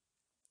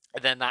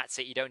 and then that's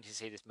it. You don't need to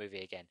see this movie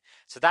again.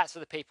 So that's for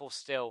the people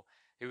still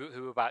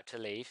who are about to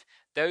leave.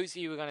 Those of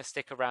you who are going to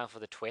stick around for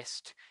the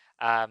twist,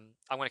 I'm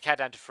going to count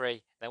down to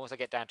 3. Then once I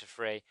get down to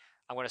 3,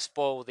 I'm going to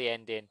spoil the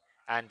ending.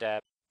 And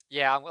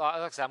yeah, like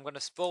I said, I'm going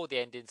to spoil the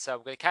ending. So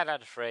I'm going to count down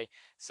to 3.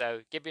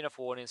 So give me enough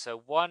warning.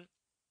 So 1,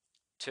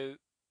 2,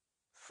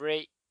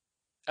 3.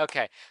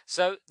 Okay,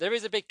 so there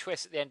is a big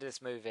twist at the end of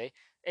this movie.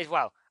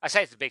 Well, I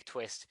say it's a big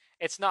twist.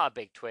 It's not a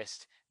big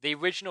twist. The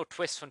original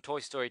twist from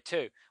Toy Story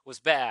 2 was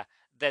better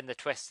than the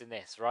twist in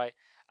this, right?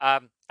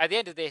 At the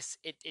end of this,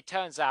 it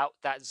turns out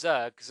that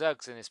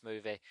Zurg's in this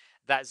movie,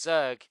 that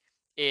Zurg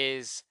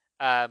is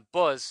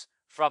Buzz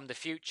from the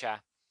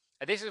future.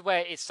 And this is where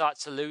it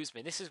starts to lose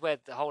me. This is where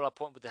the whole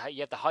point with you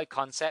have the high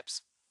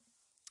concepts,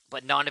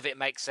 but none of it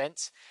makes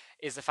sense,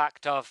 is the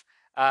fact of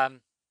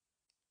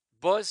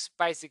Buzz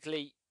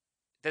basically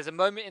there's a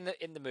moment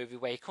in the movie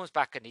where he comes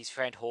back and his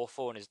friend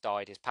Hawthorne has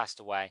died, has passed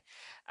away,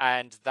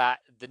 and that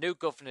the new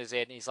governor's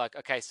in. He's like,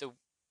 okay, so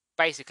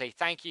basically,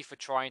 thank you for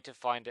trying to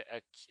find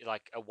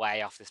a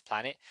way off this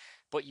planet,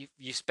 but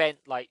you spent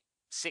like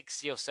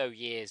 60 or so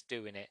years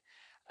doing it.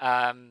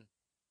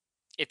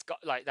 It's got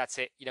like that's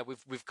it. You know,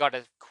 we've got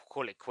to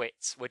call it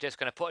quits. We're just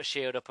going to put a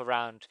shield up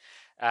around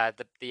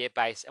the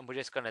base, and we're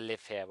just going to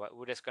live here.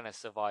 We're just going to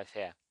survive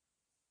here.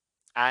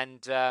 And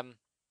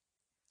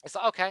it's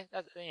like, okay,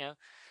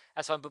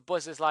 that's fine. But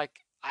Buzz is like,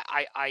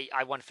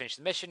 I want to finish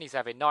the mission. He's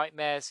having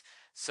nightmares,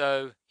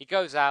 so he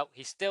goes out.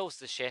 He steals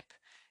the ship.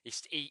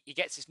 He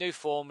gets his new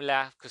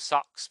formula because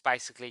Socks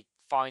basically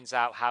finds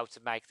out how to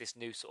make this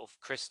new sort of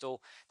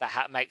crystal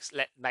that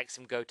makes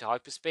him go to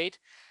hyperspeed,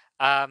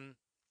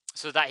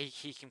 so that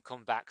he can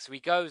come back. So he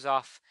goes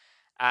off,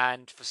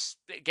 and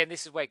again,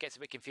 this is where it gets a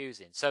bit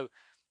confusing. So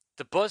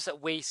the Buzz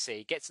that we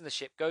see gets in the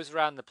ship, goes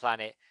around the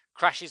planet,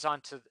 crashes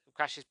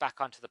back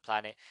onto the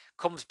planet,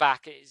 comes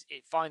back.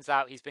 It finds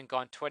out he's been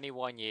gone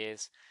 21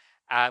 years,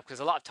 because there's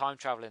a lot of time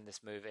travel in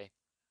this movie,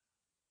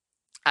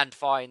 and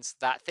finds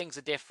that things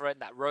are different,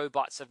 that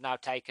robots have now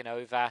taken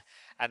over,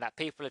 and that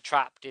people are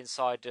trapped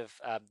inside of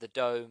the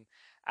dome.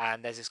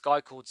 And there's this guy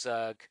called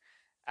Zurg,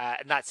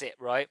 and that's it,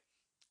 right?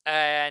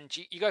 And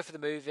you go for the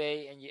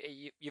movie, and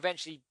you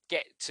eventually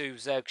get to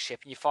Zurg's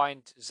ship, and you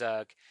find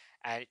Zurg,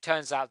 and it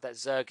turns out that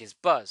Zurg is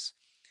Buzz.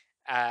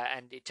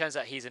 And it turns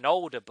out he's an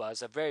older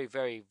Buzz, a very,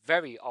 very,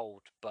 very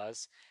old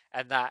Buzz,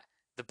 and that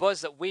the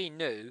Buzz that we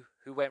knew,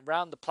 who went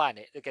round the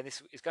planet. Again,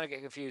 this is going to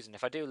get confusing.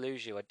 If I do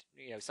lose you,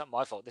 it's not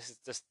my fault. This is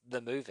just the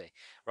movie,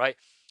 right?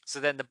 So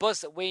then the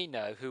Buzz that we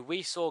know, who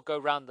we saw go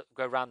round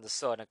the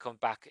sun and come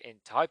back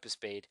into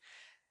hyperspeed,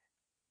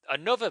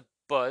 another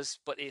Buzz,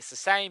 but it's the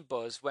same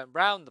Buzz, went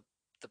round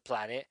the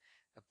planet,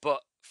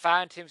 but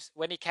found him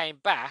when he came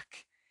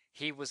back.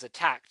 He was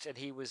attacked, and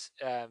he was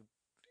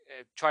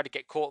tried to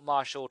get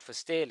court-martialed for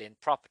stealing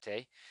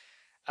property.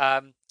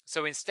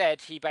 So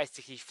instead, he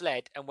basically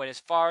fled and went as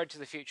far into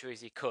the future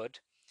as he could.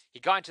 He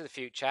got into the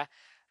future,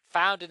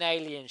 found an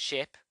alien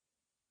ship.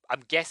 I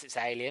guess it's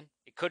alien.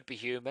 It could be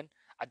human.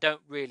 I don't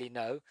really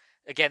know.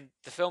 Again,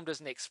 the film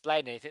doesn't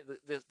explain anything.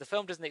 The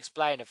film doesn't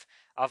explain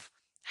of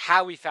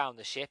how he found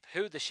the ship,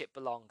 who the ship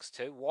belongs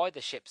to, why the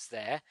ship's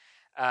there,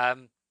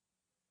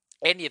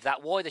 any of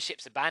that, why the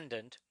ship's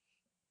abandoned.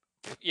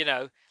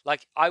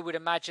 Like I would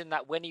imagine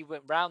that when he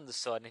went round the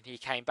sun and he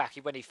came back,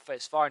 he went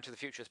as far into the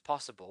future as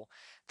possible.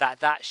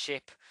 That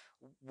ship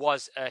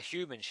was a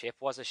human ship,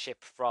 was a ship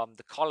from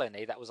the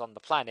colony that was on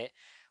the planet.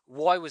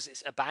 Why was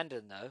it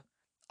abandoned though?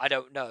 I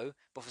don't know.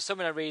 But for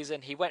some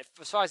reason, he went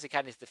as far as he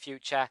can into the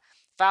future,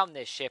 found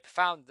this ship,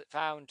 found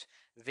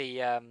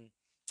the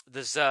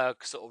the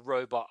Zerg sort of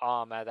robot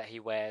armor that he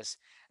wears,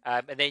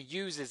 and then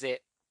uses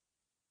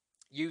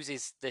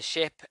the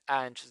ship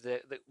and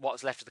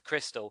what's left of the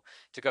crystal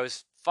to go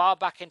as far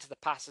back into the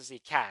past as he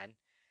can,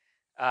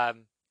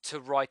 to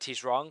right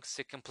his wrongs,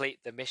 to complete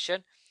the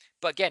mission.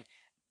 But again,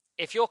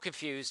 if you're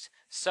confused,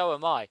 so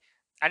am I.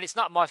 And it's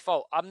not my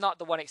fault. I'm not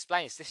the one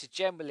explaining this. This is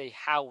generally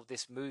how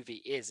this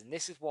movie is. And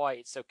this is why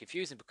it's so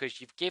confusing, because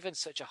you've given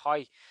such a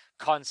high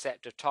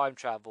concept of time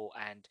travel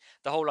and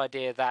the whole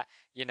idea that,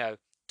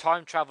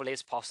 time travel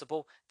is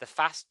possible.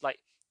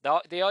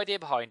 The idea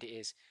behind it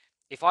is,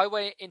 if I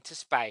went into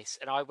space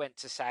and I went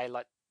to, say,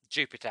 like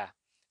Jupiter,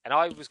 and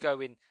I was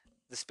going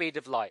the speed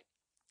of light,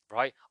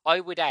 right?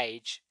 I would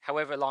age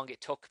however long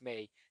it took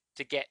me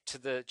to get to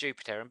the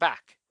Jupiter and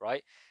back,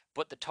 right?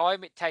 But the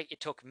time it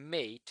took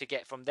me to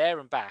get from there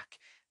and back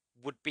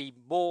would be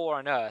more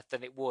on Earth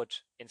than it would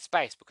in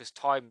space, because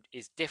time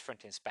is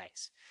different in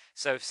space.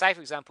 So say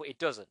for example it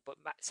doesn't, but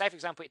say for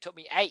example it took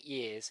me 8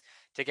 years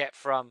to get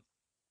from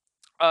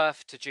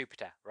Earth to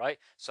Jupiter, right?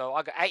 So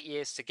I got 8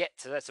 years to get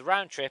to, that's a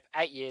round trip,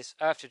 8 years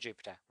Earth to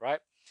Jupiter,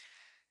 right?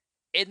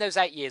 In those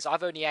 8 years,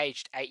 I've only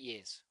aged 8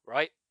 years,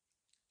 right?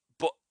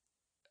 But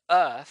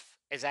Earth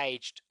has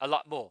aged a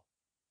lot more.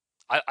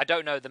 I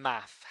don't know the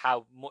math,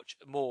 how much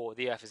more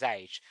the Earth has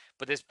aged,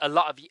 but there's a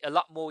lot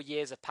more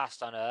years have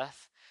passed on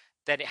Earth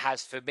than it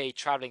has for me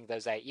traveling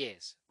those 8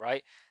 years,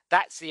 right?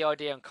 That's the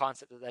idea and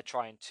concept that they're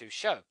trying to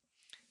show.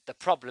 The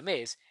problem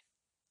is,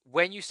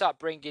 when you start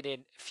bringing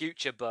in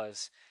future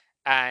Buzz,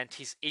 and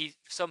he's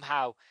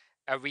somehow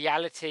a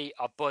reality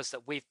of Buzz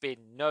that we've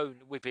been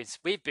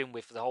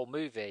with for the whole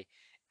movie,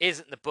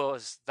 isn't the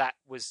Buzz that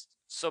was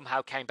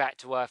somehow came back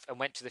to Earth and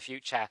went to the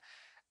future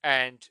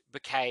and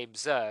became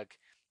Zurg.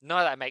 None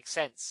of that makes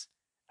sense.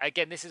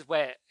 Again, this is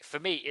where,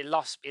 for me, it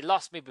lost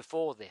me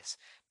before this,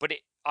 but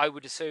I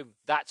would assume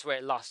that's where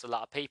it lost a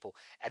lot of people.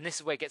 And this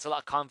is where it gets a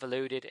lot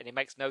convoluted and it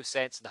makes no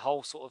sense. And the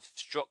whole sort of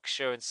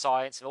structure and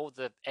science and all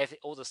the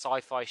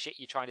sci-fi shit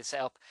you're trying to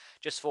set up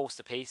just falls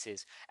to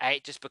pieces, and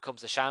it just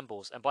becomes a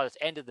shambles. And by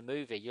the end of the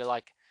movie, you're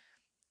like,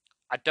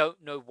 I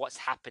don't know what's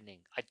happening.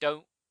 I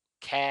don't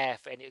care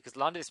for any, because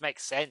none of this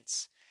makes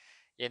sense.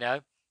 You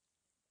know,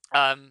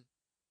 um,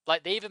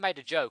 like they even made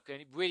a joke, and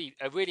it really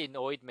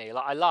annoyed me.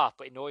 Like I laughed,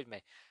 but it annoyed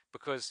me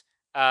because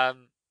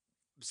um,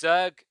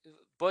 Zurg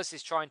Buzz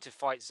is trying to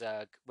fight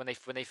Zurg when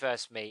they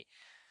first meet,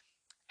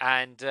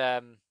 and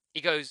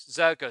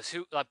Zurg goes,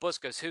 who, like Buzz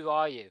goes, who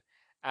are you?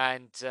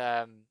 And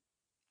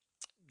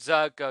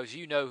Zurg goes,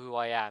 you know who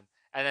I am.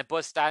 And then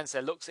Buzz stands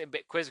there, looks at him a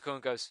bit quizzical,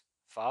 and goes,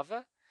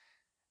 father?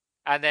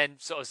 And then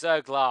sort of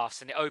Zurg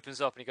laughs, and it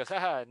opens up, and he goes,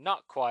 haha,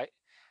 not quite.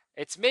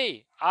 It's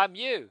me. I'm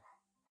you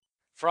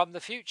from the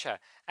future.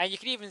 And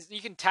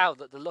you can tell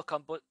that the look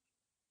on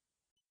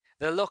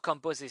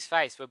Buzz's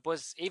face, where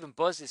even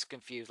Buzz is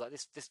confused. Like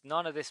this,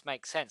 none of this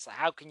makes sense. Like,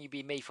 how can you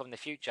be me from the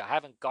future? I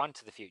haven't gone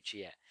to the future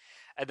yet.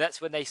 And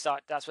that's when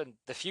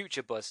the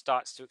future Buzz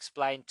starts to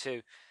explain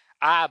to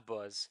our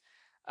Buzz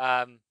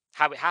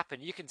how it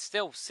happened. You can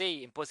still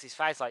see in Buzz's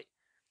face, like,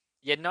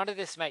 yeah, none of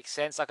this makes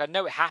sense. Like, I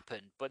know it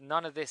happened, but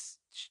none of this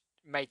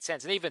made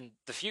sense. And even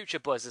the future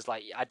Buzz is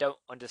like, I don't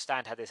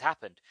understand how this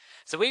happened.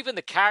 So even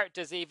the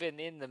characters, even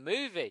in the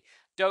movie,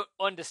 don't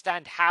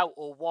understand how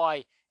or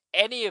why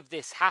any of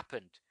this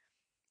happened.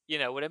 You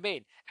know what I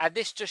mean? And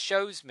this just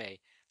shows me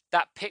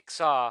that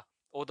Pixar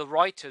or the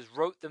writers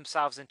wrote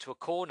themselves into a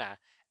corner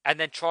and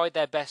then tried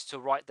their best to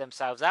write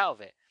themselves out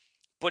of it.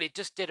 But it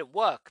just didn't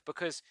work,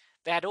 because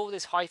they had all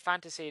this high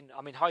fantasy and,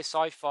 I mean, high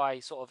sci-fi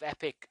sort of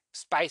epic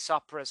space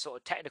opera sort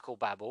of technical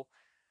babble,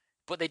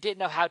 but they didn't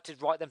know how to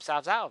write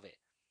themselves out of it.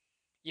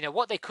 You know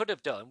what they could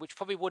have done, which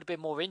probably would have been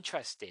more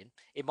interesting,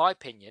 in my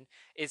opinion,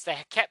 is they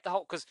kept the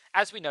whole, because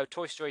as we know,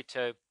 Toy Story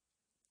 2,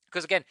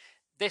 because again,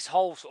 this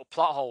whole sort of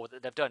plot hole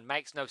that they've done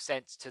makes no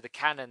sense to the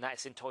canon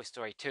that's in Toy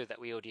Story 2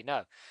 that we already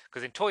know.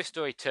 Because in Toy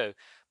Story 2,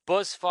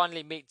 Buzz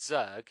finally meets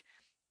Zurg,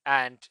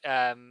 and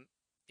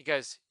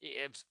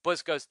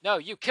Buzz goes, no,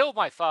 you killed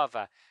my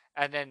father.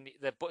 And then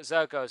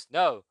Zurg goes,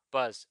 no,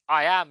 Buzz,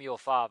 I am your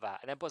father.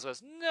 And then Buzz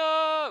goes,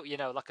 no,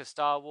 like a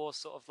Star Wars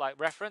sort of like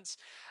reference.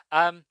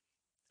 And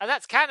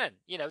that's canon,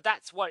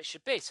 that's what it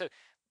should be. So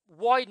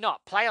why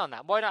not play on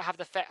that? Why not have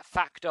the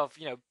fact of,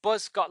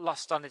 Buzz got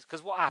lost on it?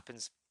 Because what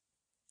happens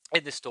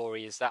in the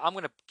story is that I'm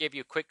going to give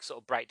you a quick sort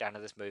of breakdown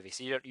of this movie,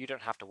 so you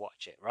don't have to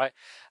watch it, right?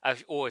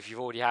 Or if you've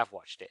already have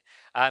watched it.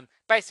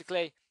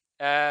 Basically,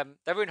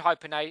 they're in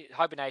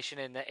hibernation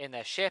in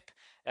their ship.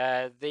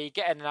 They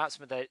get an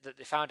announcement that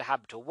they found a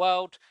habitable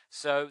world,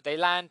 so they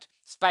land.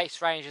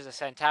 Space Rangers are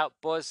sent out.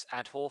 Buzz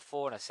and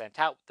Hawthorne are sent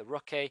out with the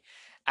rookie,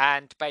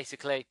 and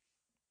basically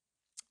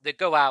they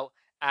go out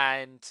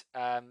and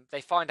they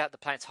find out the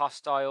planet's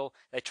hostile.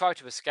 They try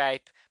to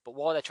escape, but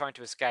while they're trying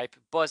to escape,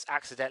 Buzz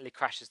accidentally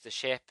crashes the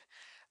ship.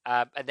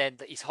 And then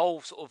his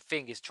whole sort of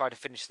thing is try to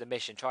finish the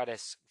mission, try to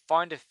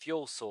find a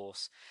fuel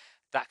source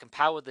that can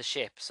power the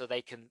ship so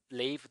they can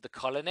leave the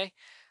colony.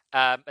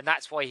 And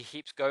that's why he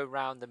keeps going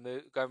around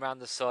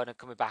the sun and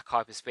coming back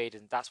hyperspeed,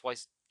 and that's why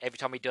every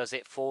time he does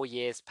it, 4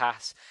 years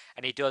pass,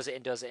 and he does it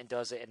and does it and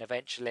does it, and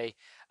eventually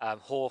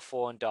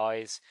Hawthorne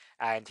dies,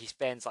 and he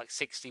spends like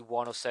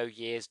 61 or so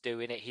years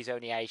doing it. He's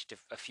only aged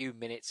a few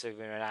minutes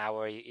over an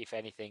hour, if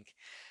anything.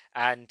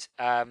 And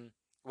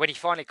when he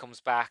finally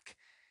comes back,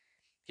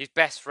 his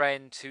best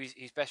friend,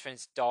 his best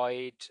friend's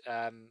died.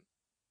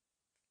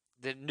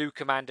 The new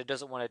commander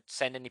doesn't want to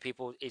send any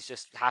people. He's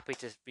just happy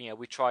to,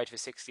 we tried for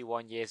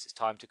 61 years. It's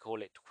time to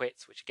call it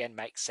quits, which again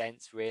makes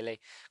sense,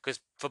 really. Because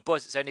for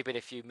Buzz, it's only been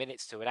a few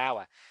minutes to an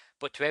hour.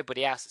 But to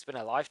everybody else, it's been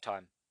a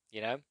lifetime,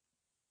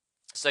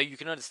 So you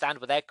can understand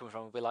where they're coming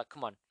from and be like,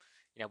 come on,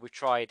 we've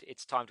tried.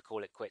 It's time to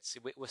call it quits.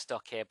 We're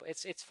stuck here, but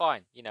it's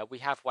fine. We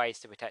have ways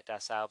to protect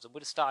ourselves, and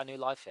we'll just start a new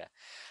life here.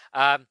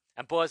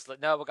 And Buzz,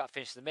 like, no, we've got to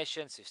finish the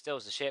mission. So he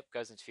steals the ship,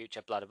 goes into the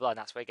future, blah, blah, blah. And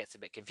that's where it gets a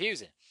bit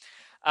confusing.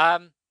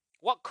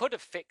 What could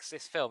have fixed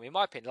this film, in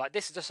my opinion, like,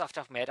 this is just off the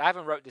top of my head. I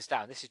haven't wrote this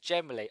down. This is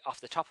generally off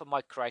the top of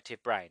my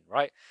creative brain,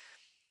 right?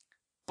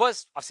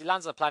 Buzz obviously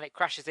lands on the planet,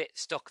 crashes it,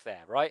 stuck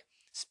there, right?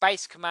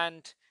 Space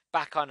Command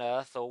back on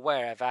Earth or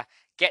wherever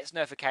gets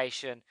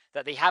notification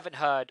that they haven't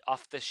heard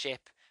off the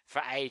ship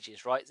for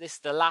ages, right? This is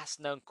the last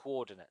known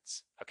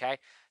coordinates, okay?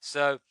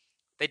 So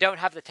they don't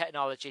have the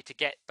technology to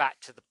get back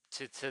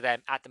to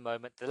them at the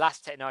moment. The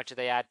last technology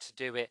they had to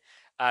do it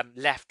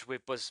left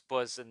with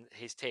Buzz and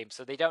his team,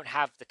 so they don't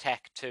have the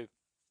tech to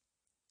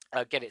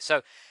get it.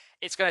 So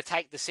it's going to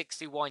take the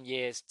 61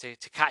 years to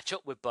catch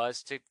up with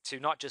Buzz to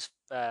not just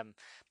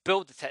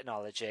build the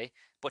technology,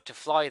 but to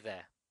fly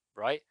there,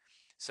 right?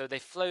 So they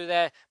flew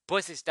there.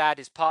 Buzz's dad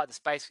is part of the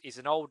space. He's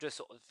an older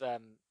sort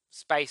of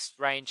space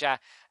ranger.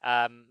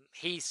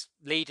 He's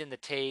leading the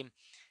team,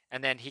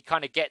 and then he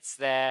kind of gets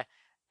there,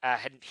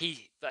 and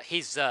he's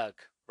Zurg,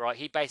 right?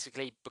 He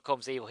basically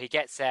becomes evil. He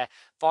gets there,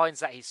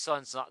 finds that his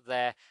son's not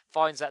there,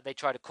 finds that they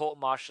try to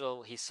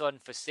court-martial his son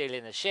for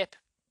stealing the ship.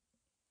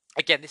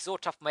 Again, this is all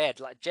top of my head.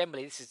 Like,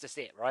 generally, this is just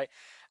it, right?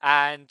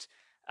 And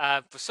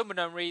for some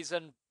unknown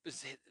reason,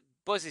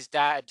 Buzz's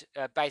dad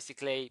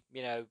basically,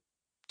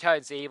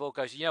 turns evil,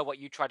 goes, you know what,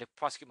 you tried to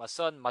prosecute my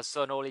son. My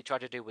son, all he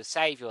tried to do was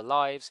save your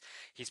lives.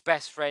 His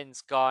best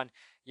friend's gone,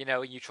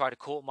 and you try to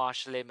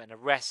court-martial him and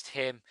arrest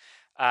him.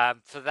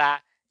 For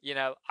that,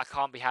 I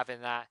can't be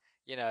having that,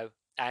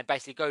 and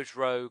basically goes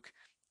rogue.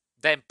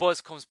 Then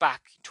Buzz comes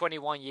back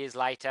 21 years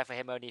later, for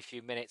him only a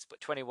few minutes,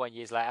 but 21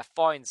 years later,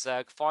 finds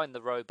Zurg, finds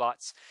the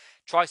robots,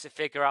 tries to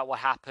figure out what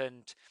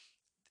happened,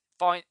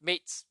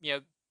 meets,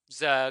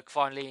 Zurg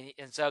finally,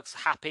 and Zurg's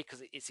happy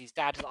because it's his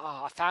dad. He's like,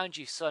 oh, I found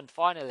you, son,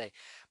 finally.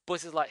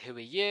 Buzz is like, who are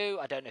you?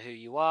 I don't know who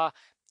you are.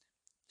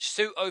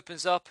 Suit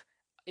opens up.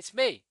 It's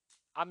me.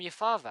 I'm your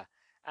father.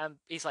 And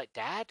he's like,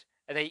 Dad?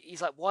 And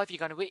he's like, why have you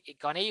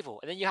gone evil?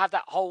 And then you have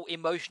that whole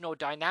emotional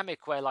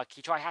dynamic where, like,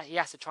 he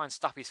has to try and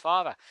stop his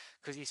father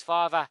because his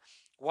father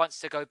wants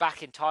to go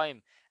back in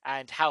time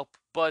and help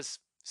Buzz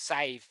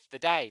save the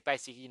day.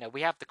 Basically,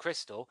 we have the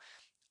crystal.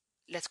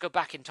 Let's go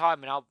back in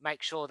time and I'll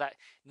make sure that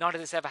none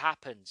of this ever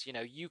happens.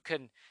 You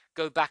can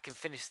go back and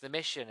finish the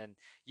mission and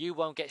you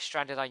won't get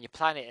stranded on your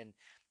planet, and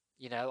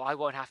I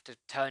won't have to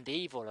turn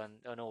evil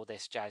and all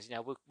this jazz.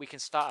 We can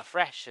start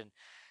afresh, and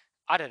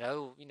I don't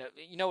know,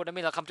 you know what I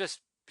mean? Like, I'm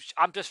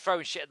just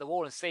throwing shit at the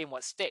wall and seeing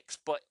what sticks,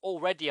 but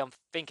already I'm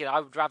thinking I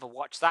would rather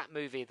watch that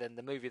movie than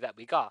the movie that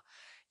we got,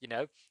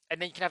 and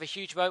then you can have a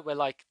huge moment where,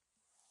 like,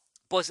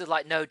 Buzz is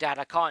like, no, Dad,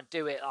 I can't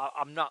do it.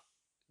 I'm not,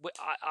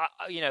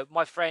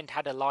 my friend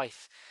had a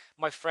life.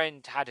 My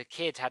friend had a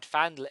kid, had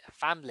family,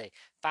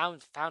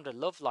 found a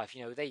love life.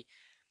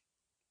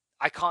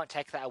 I can't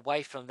take that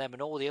away from them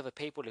and all the other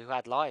people who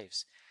had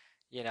lives.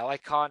 I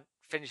can't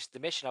finish the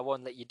mission. I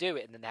won't let you do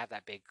it. And then they have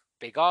that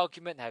big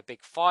argument, they have a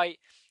big fight,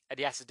 and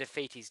he has to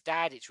defeat his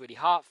dad. It's really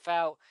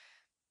heartfelt,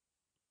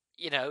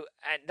 and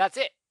that's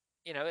it.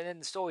 And then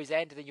the story's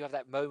ended, and you have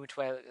that moment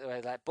where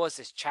like, Buzz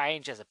has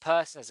changed as a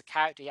person, as a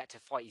character. He had to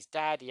fight his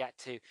dad. He had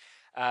to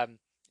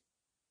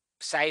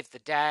save the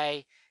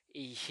day.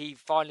 He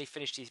finally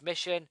finished his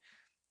mission.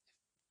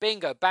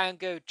 Bingo,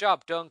 bango,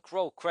 job done.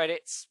 Roll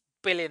credits.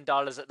 $1 billion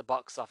at the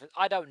box office.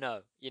 I don't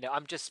know.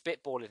 I'm just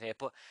spitballing here,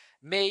 but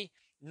me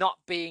not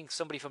being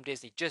somebody from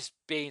Disney, just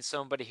being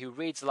somebody who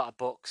reads a lot of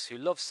books, who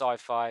loves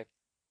sci-fi,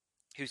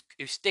 who's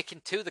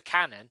sticking to the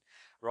canon,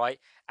 right,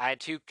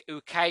 and who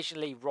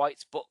occasionally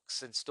writes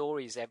books and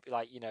stories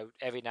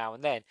every now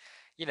and then.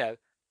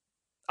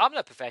 I'm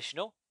not a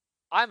professional.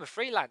 I'm a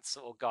freelance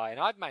sort of guy, and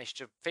I've managed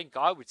to think,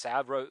 I would say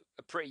I wrote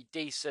a pretty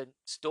decent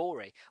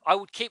story. I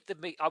would keep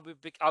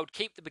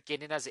the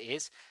beginning as it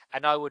is,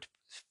 and I would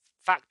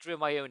factor in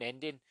my own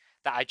ending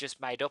that I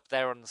just made up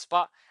there on the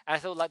spot. And I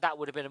thought, like, that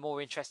would have been a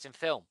more interesting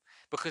film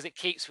because it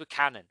keeps with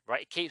canon,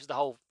 right? It keeps the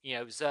whole,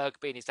 Zurg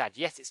being his dad.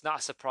 Yes, it's not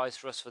a surprise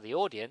for us, for the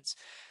audience,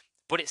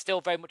 but it's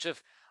still very much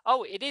of,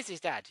 oh, it is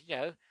his dad,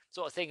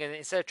 sort of thing. And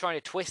instead of trying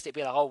to twist it,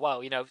 be like, oh,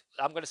 well,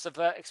 I'm going to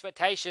subvert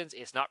expectations.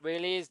 It's not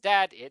really his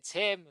dad. It's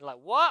him. Like,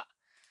 what?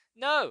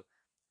 No.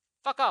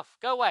 Fuck off.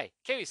 Go away.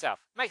 Kill yourself.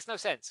 Makes no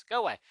sense.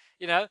 Go away.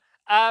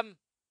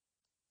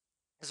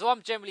 So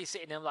I'm generally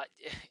sitting there like,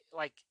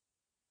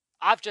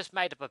 I've just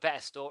made up a better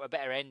story, a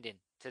better ending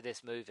to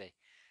this movie.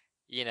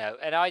 you know,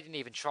 and I didn't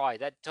even try.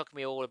 That took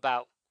me all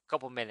about a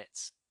couple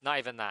minutes, not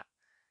even that,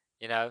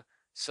 you know.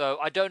 So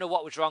I don't know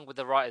what was wrong with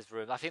the writers'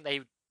 room. I think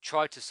they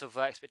tried to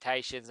subvert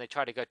expectations. They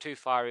tried to go too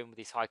far in with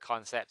these high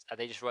concepts, and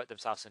they just wrote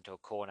themselves into a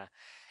corner.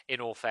 In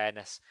all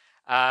fairness,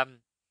 um,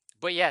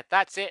 but yeah,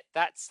 that's it.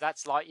 That's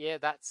Lightyear.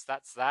 That's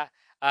that.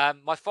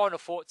 My final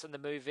thoughts on the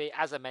movie,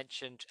 as I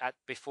mentioned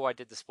before I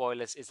did the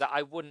spoilers, is that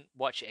I wouldn't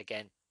watch it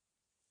again.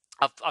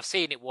 I've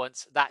seen it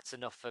once. That's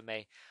enough for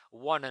me.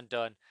 One and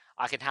done.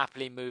 I can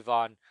happily move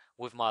on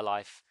with my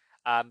life.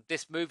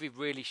 This movie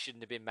really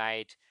shouldn't have been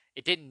made.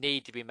 It didn't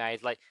need to be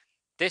made. Like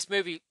this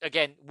movie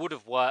again would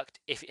have worked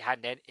if it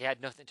had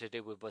nothing to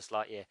do with Buzz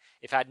Lightyear.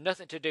 If it had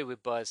nothing to do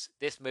with Buzz,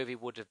 this movie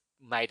would have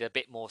made a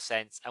bit more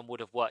sense and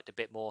would have worked a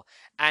bit more.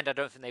 And I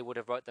don't think they would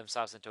have wrote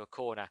themselves into a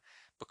corner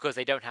because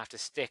they don't have to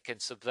stick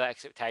and subvert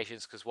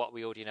expectations because what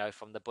we already know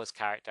from the Buzz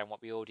character and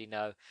what we already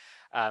know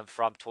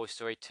from Toy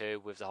Story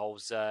 2 with the whole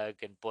Zurg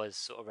and Buzz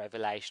sort of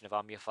revelation of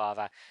I'm your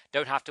father.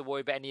 Don't have to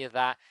worry about any of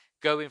that.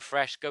 Go in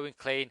fresh, go in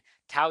clean,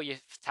 tell your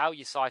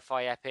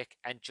sci-fi epic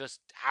and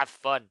just have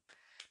fun.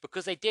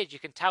 Because they did, you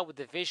can tell with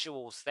the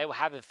visuals, they were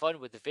having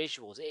fun with the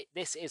visuals.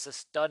 This is a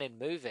stunning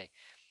movie,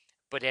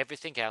 but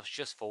everything else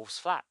just falls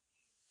flat,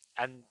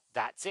 and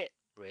that's it.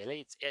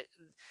 Really,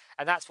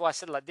 and that's why I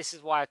said like this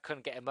is why I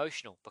couldn't get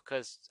emotional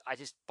because I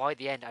just by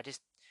the end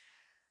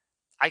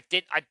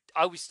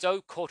I was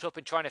so caught up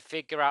in trying to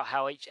figure out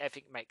how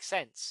everything makes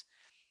sense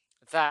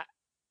that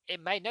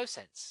it made no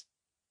sense.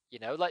 You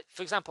know, like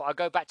for example, I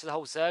go back to the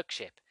whole Zerg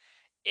ship.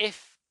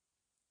 If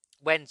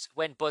when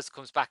Buzz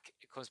comes back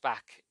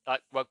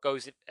like what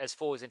goes as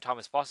forwards in time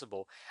as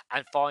possible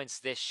and finds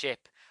this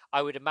ship,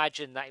 I would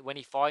imagine that when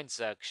he finds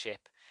Zerg's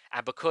ship,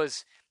 and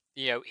because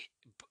you know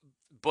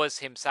Buzz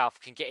himself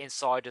can get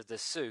inside of the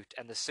suit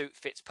and the suit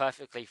fits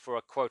perfectly for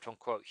a quote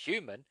unquote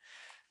human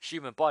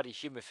body,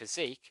 human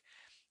physique,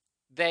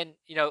 then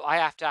you know I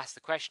have to ask the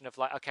question of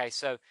like, okay,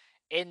 so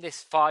in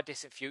this far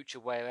distant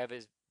future, wherever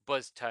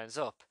Buzz turns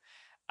up,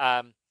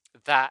 um,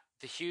 that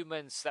the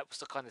humans that were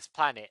stuck on this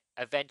planet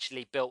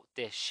eventually built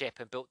this ship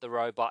and built the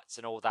robots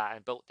and all that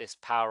and built this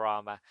power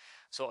armor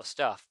sort of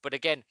stuff. But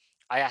again,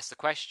 I ask the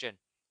question,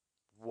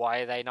 why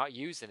are they not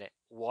using it?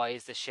 Why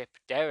is the ship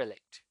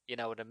derelict? You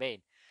know what I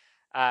mean?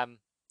 Um,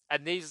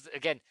 and these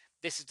again,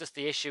 this is just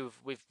the issue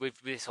with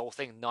this whole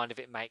thing. None of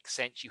it makes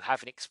sense. You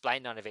haven't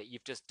explained none of it.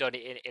 You've just done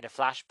it in a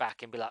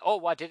flashback and be like, oh,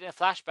 well, I did it in a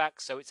flashback,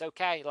 so it's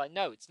okay. Like,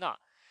 no, it's not.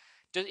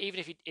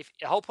 Even if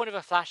the whole point of a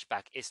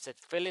flashback is to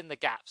fill in the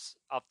gaps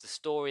of the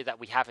story that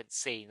we haven't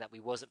seen, that we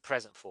wasn't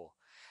present for.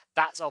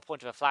 That's the whole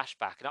point of a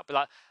flashback, and not be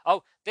like,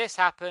 oh, this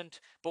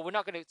happened, but we're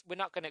not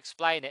gonna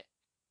explain it,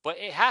 but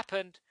it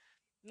happened.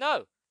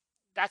 No,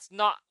 that's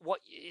not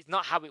what. It's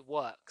not how it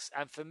works.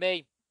 And for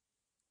me,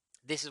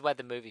 this is where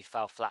the movie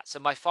fell flat. So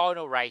my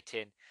final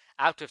rating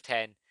out of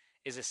 10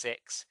 is a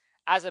 6.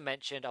 As I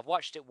mentioned, I've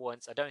watched it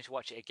once. I don't need to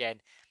watch it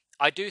again.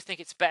 I do think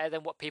it's better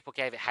than what people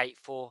gave it hate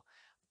for.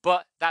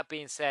 But that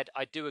being said,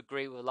 I do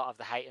agree with a lot of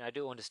the hate and I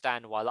do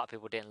understand why a lot of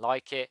people didn't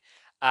like it.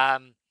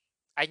 And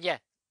yeah,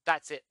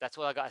 that's it. That's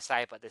all I got to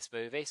say about this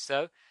movie.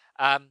 So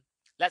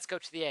let's go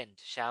to the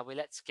end, shall we?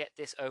 Let's get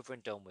this over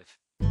and done with.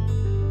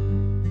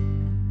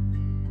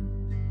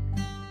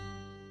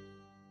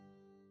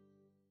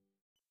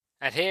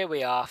 And here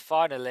we are,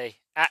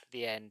 finally at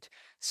the end.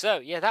 So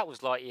yeah, that was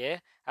Lightyear.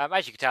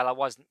 As you can tell, I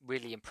wasn't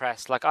really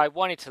impressed. Like I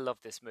wanted to love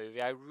this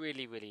movie, I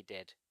really, really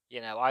did. You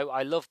know,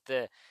 I loved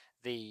the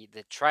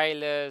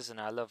trailers,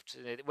 and I loved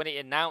when it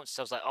announced.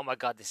 I was like, oh my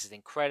god, this is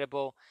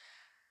incredible.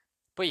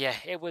 But yeah,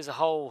 it was a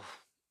whole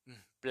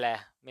bleh,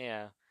 you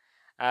know.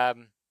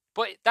 Um,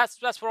 but that's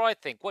what I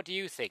think. What do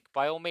you think?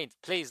 By all means,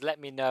 please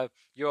let me know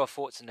your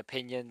thoughts and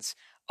opinions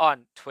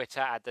on Twitter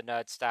at the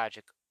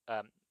Nerdstalgic.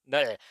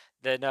 No,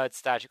 the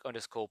Nerdstalgic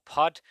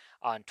 _pod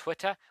on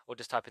Twitter, or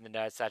just type in the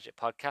Nerdstalgic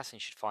podcast and you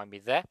should find me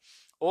there.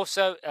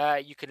 Also,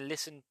 you can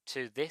listen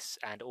to this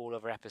and all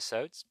other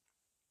episodes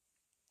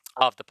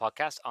of the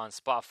podcast on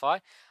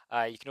Spotify.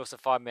 You can also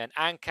find me on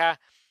Anchor,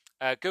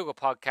 Google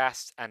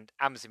Podcasts, and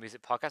Amazon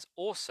Music Podcasts.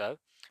 Also,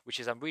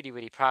 which is I'm really,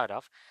 really proud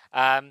of.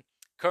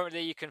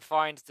 Currently, you can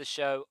find the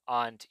show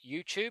on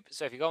YouTube.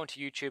 So if you go onto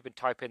YouTube and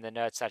type in the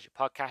Nerdstalgic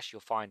podcast, you'll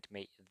find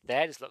me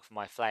there. Just look for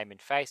my flaming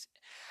face.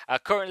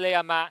 Currently,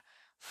 I'm at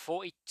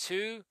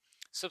 42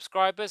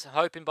 subscribers. I'm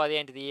hoping by the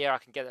end of the year I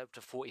can get up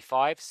to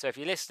 45. So if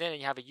you're listening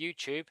and you have a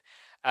YouTube,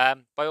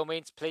 by all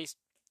means, please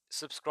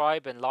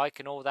subscribe and like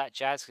and all that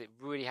jazz. It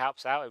really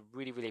helps out. I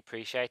really, really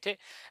appreciate it.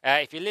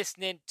 If you're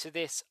listening to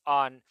this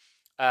on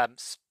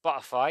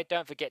Spotify,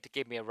 don't forget to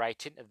give me a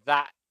rating.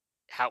 That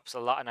helps a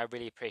lot, and I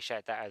really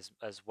appreciate that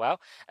as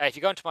well. If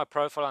you go into my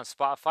profile on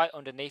Spotify,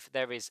 underneath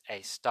there is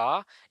a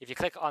star. If you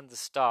click on the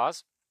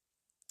stars,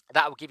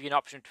 that will give you an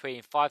option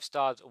between 5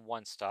 stars and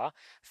 1 star.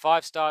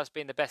 5 stars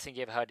being the best thing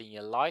you ever heard in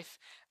your life,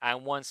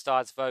 and 1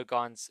 star's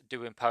Vogons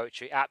doing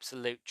poetry,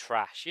 absolute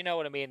trash. You know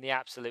what I mean? The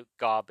absolute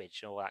garbage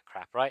and all that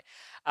crap, right?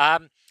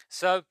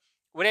 So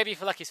whatever you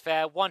feel like is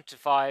fair, 1 to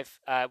 5,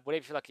 whatever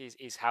you feel like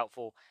is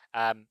helpful,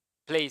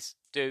 please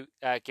do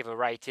give a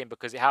rating,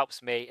 because it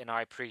helps me and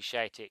I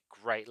appreciate it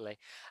greatly.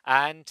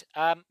 And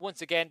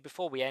once again,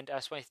 before we end, I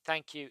just want to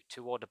thank you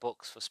to Order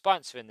Books for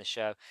sponsoring the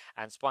show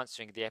and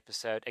sponsoring the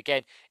episode.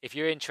 Again, if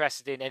you're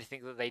interested in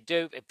anything that they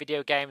do,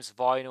 video games,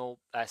 vinyl,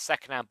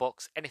 secondhand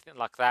books, anything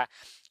like that,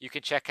 you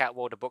can check out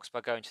Walder Books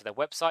by going to their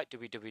website,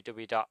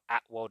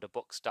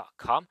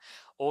 www.atwalderbooks.com.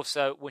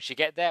 Also, once you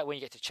get there, when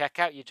you get to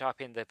checkout, you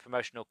type in the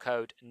promotional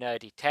code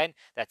NERDY10.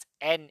 That's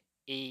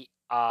NERDY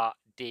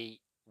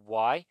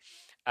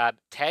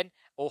 10,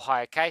 all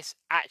higher case,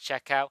 at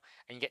checkout,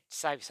 and you get to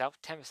save yourself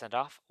 10%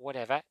 off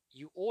whatever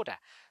you order.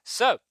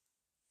 So,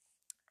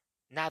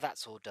 now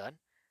that's all done,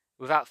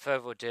 without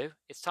further ado,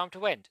 it's time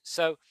to end.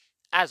 So,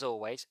 as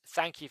always,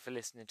 thank you for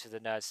listening to the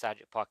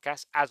Nerdstalgic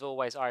podcast. As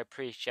always, I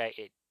appreciate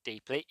it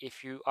deeply.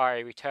 If you are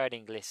a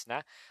returning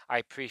listener, I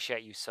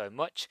appreciate you so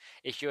much.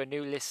 If you're a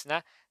new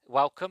listener,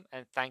 welcome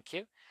and thank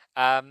you.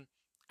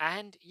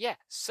 And yeah,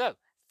 so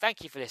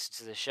thank you for listening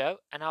to the show,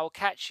 and I will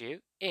catch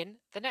you in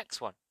the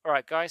next one. All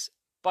right, guys,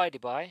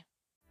 bye-bye.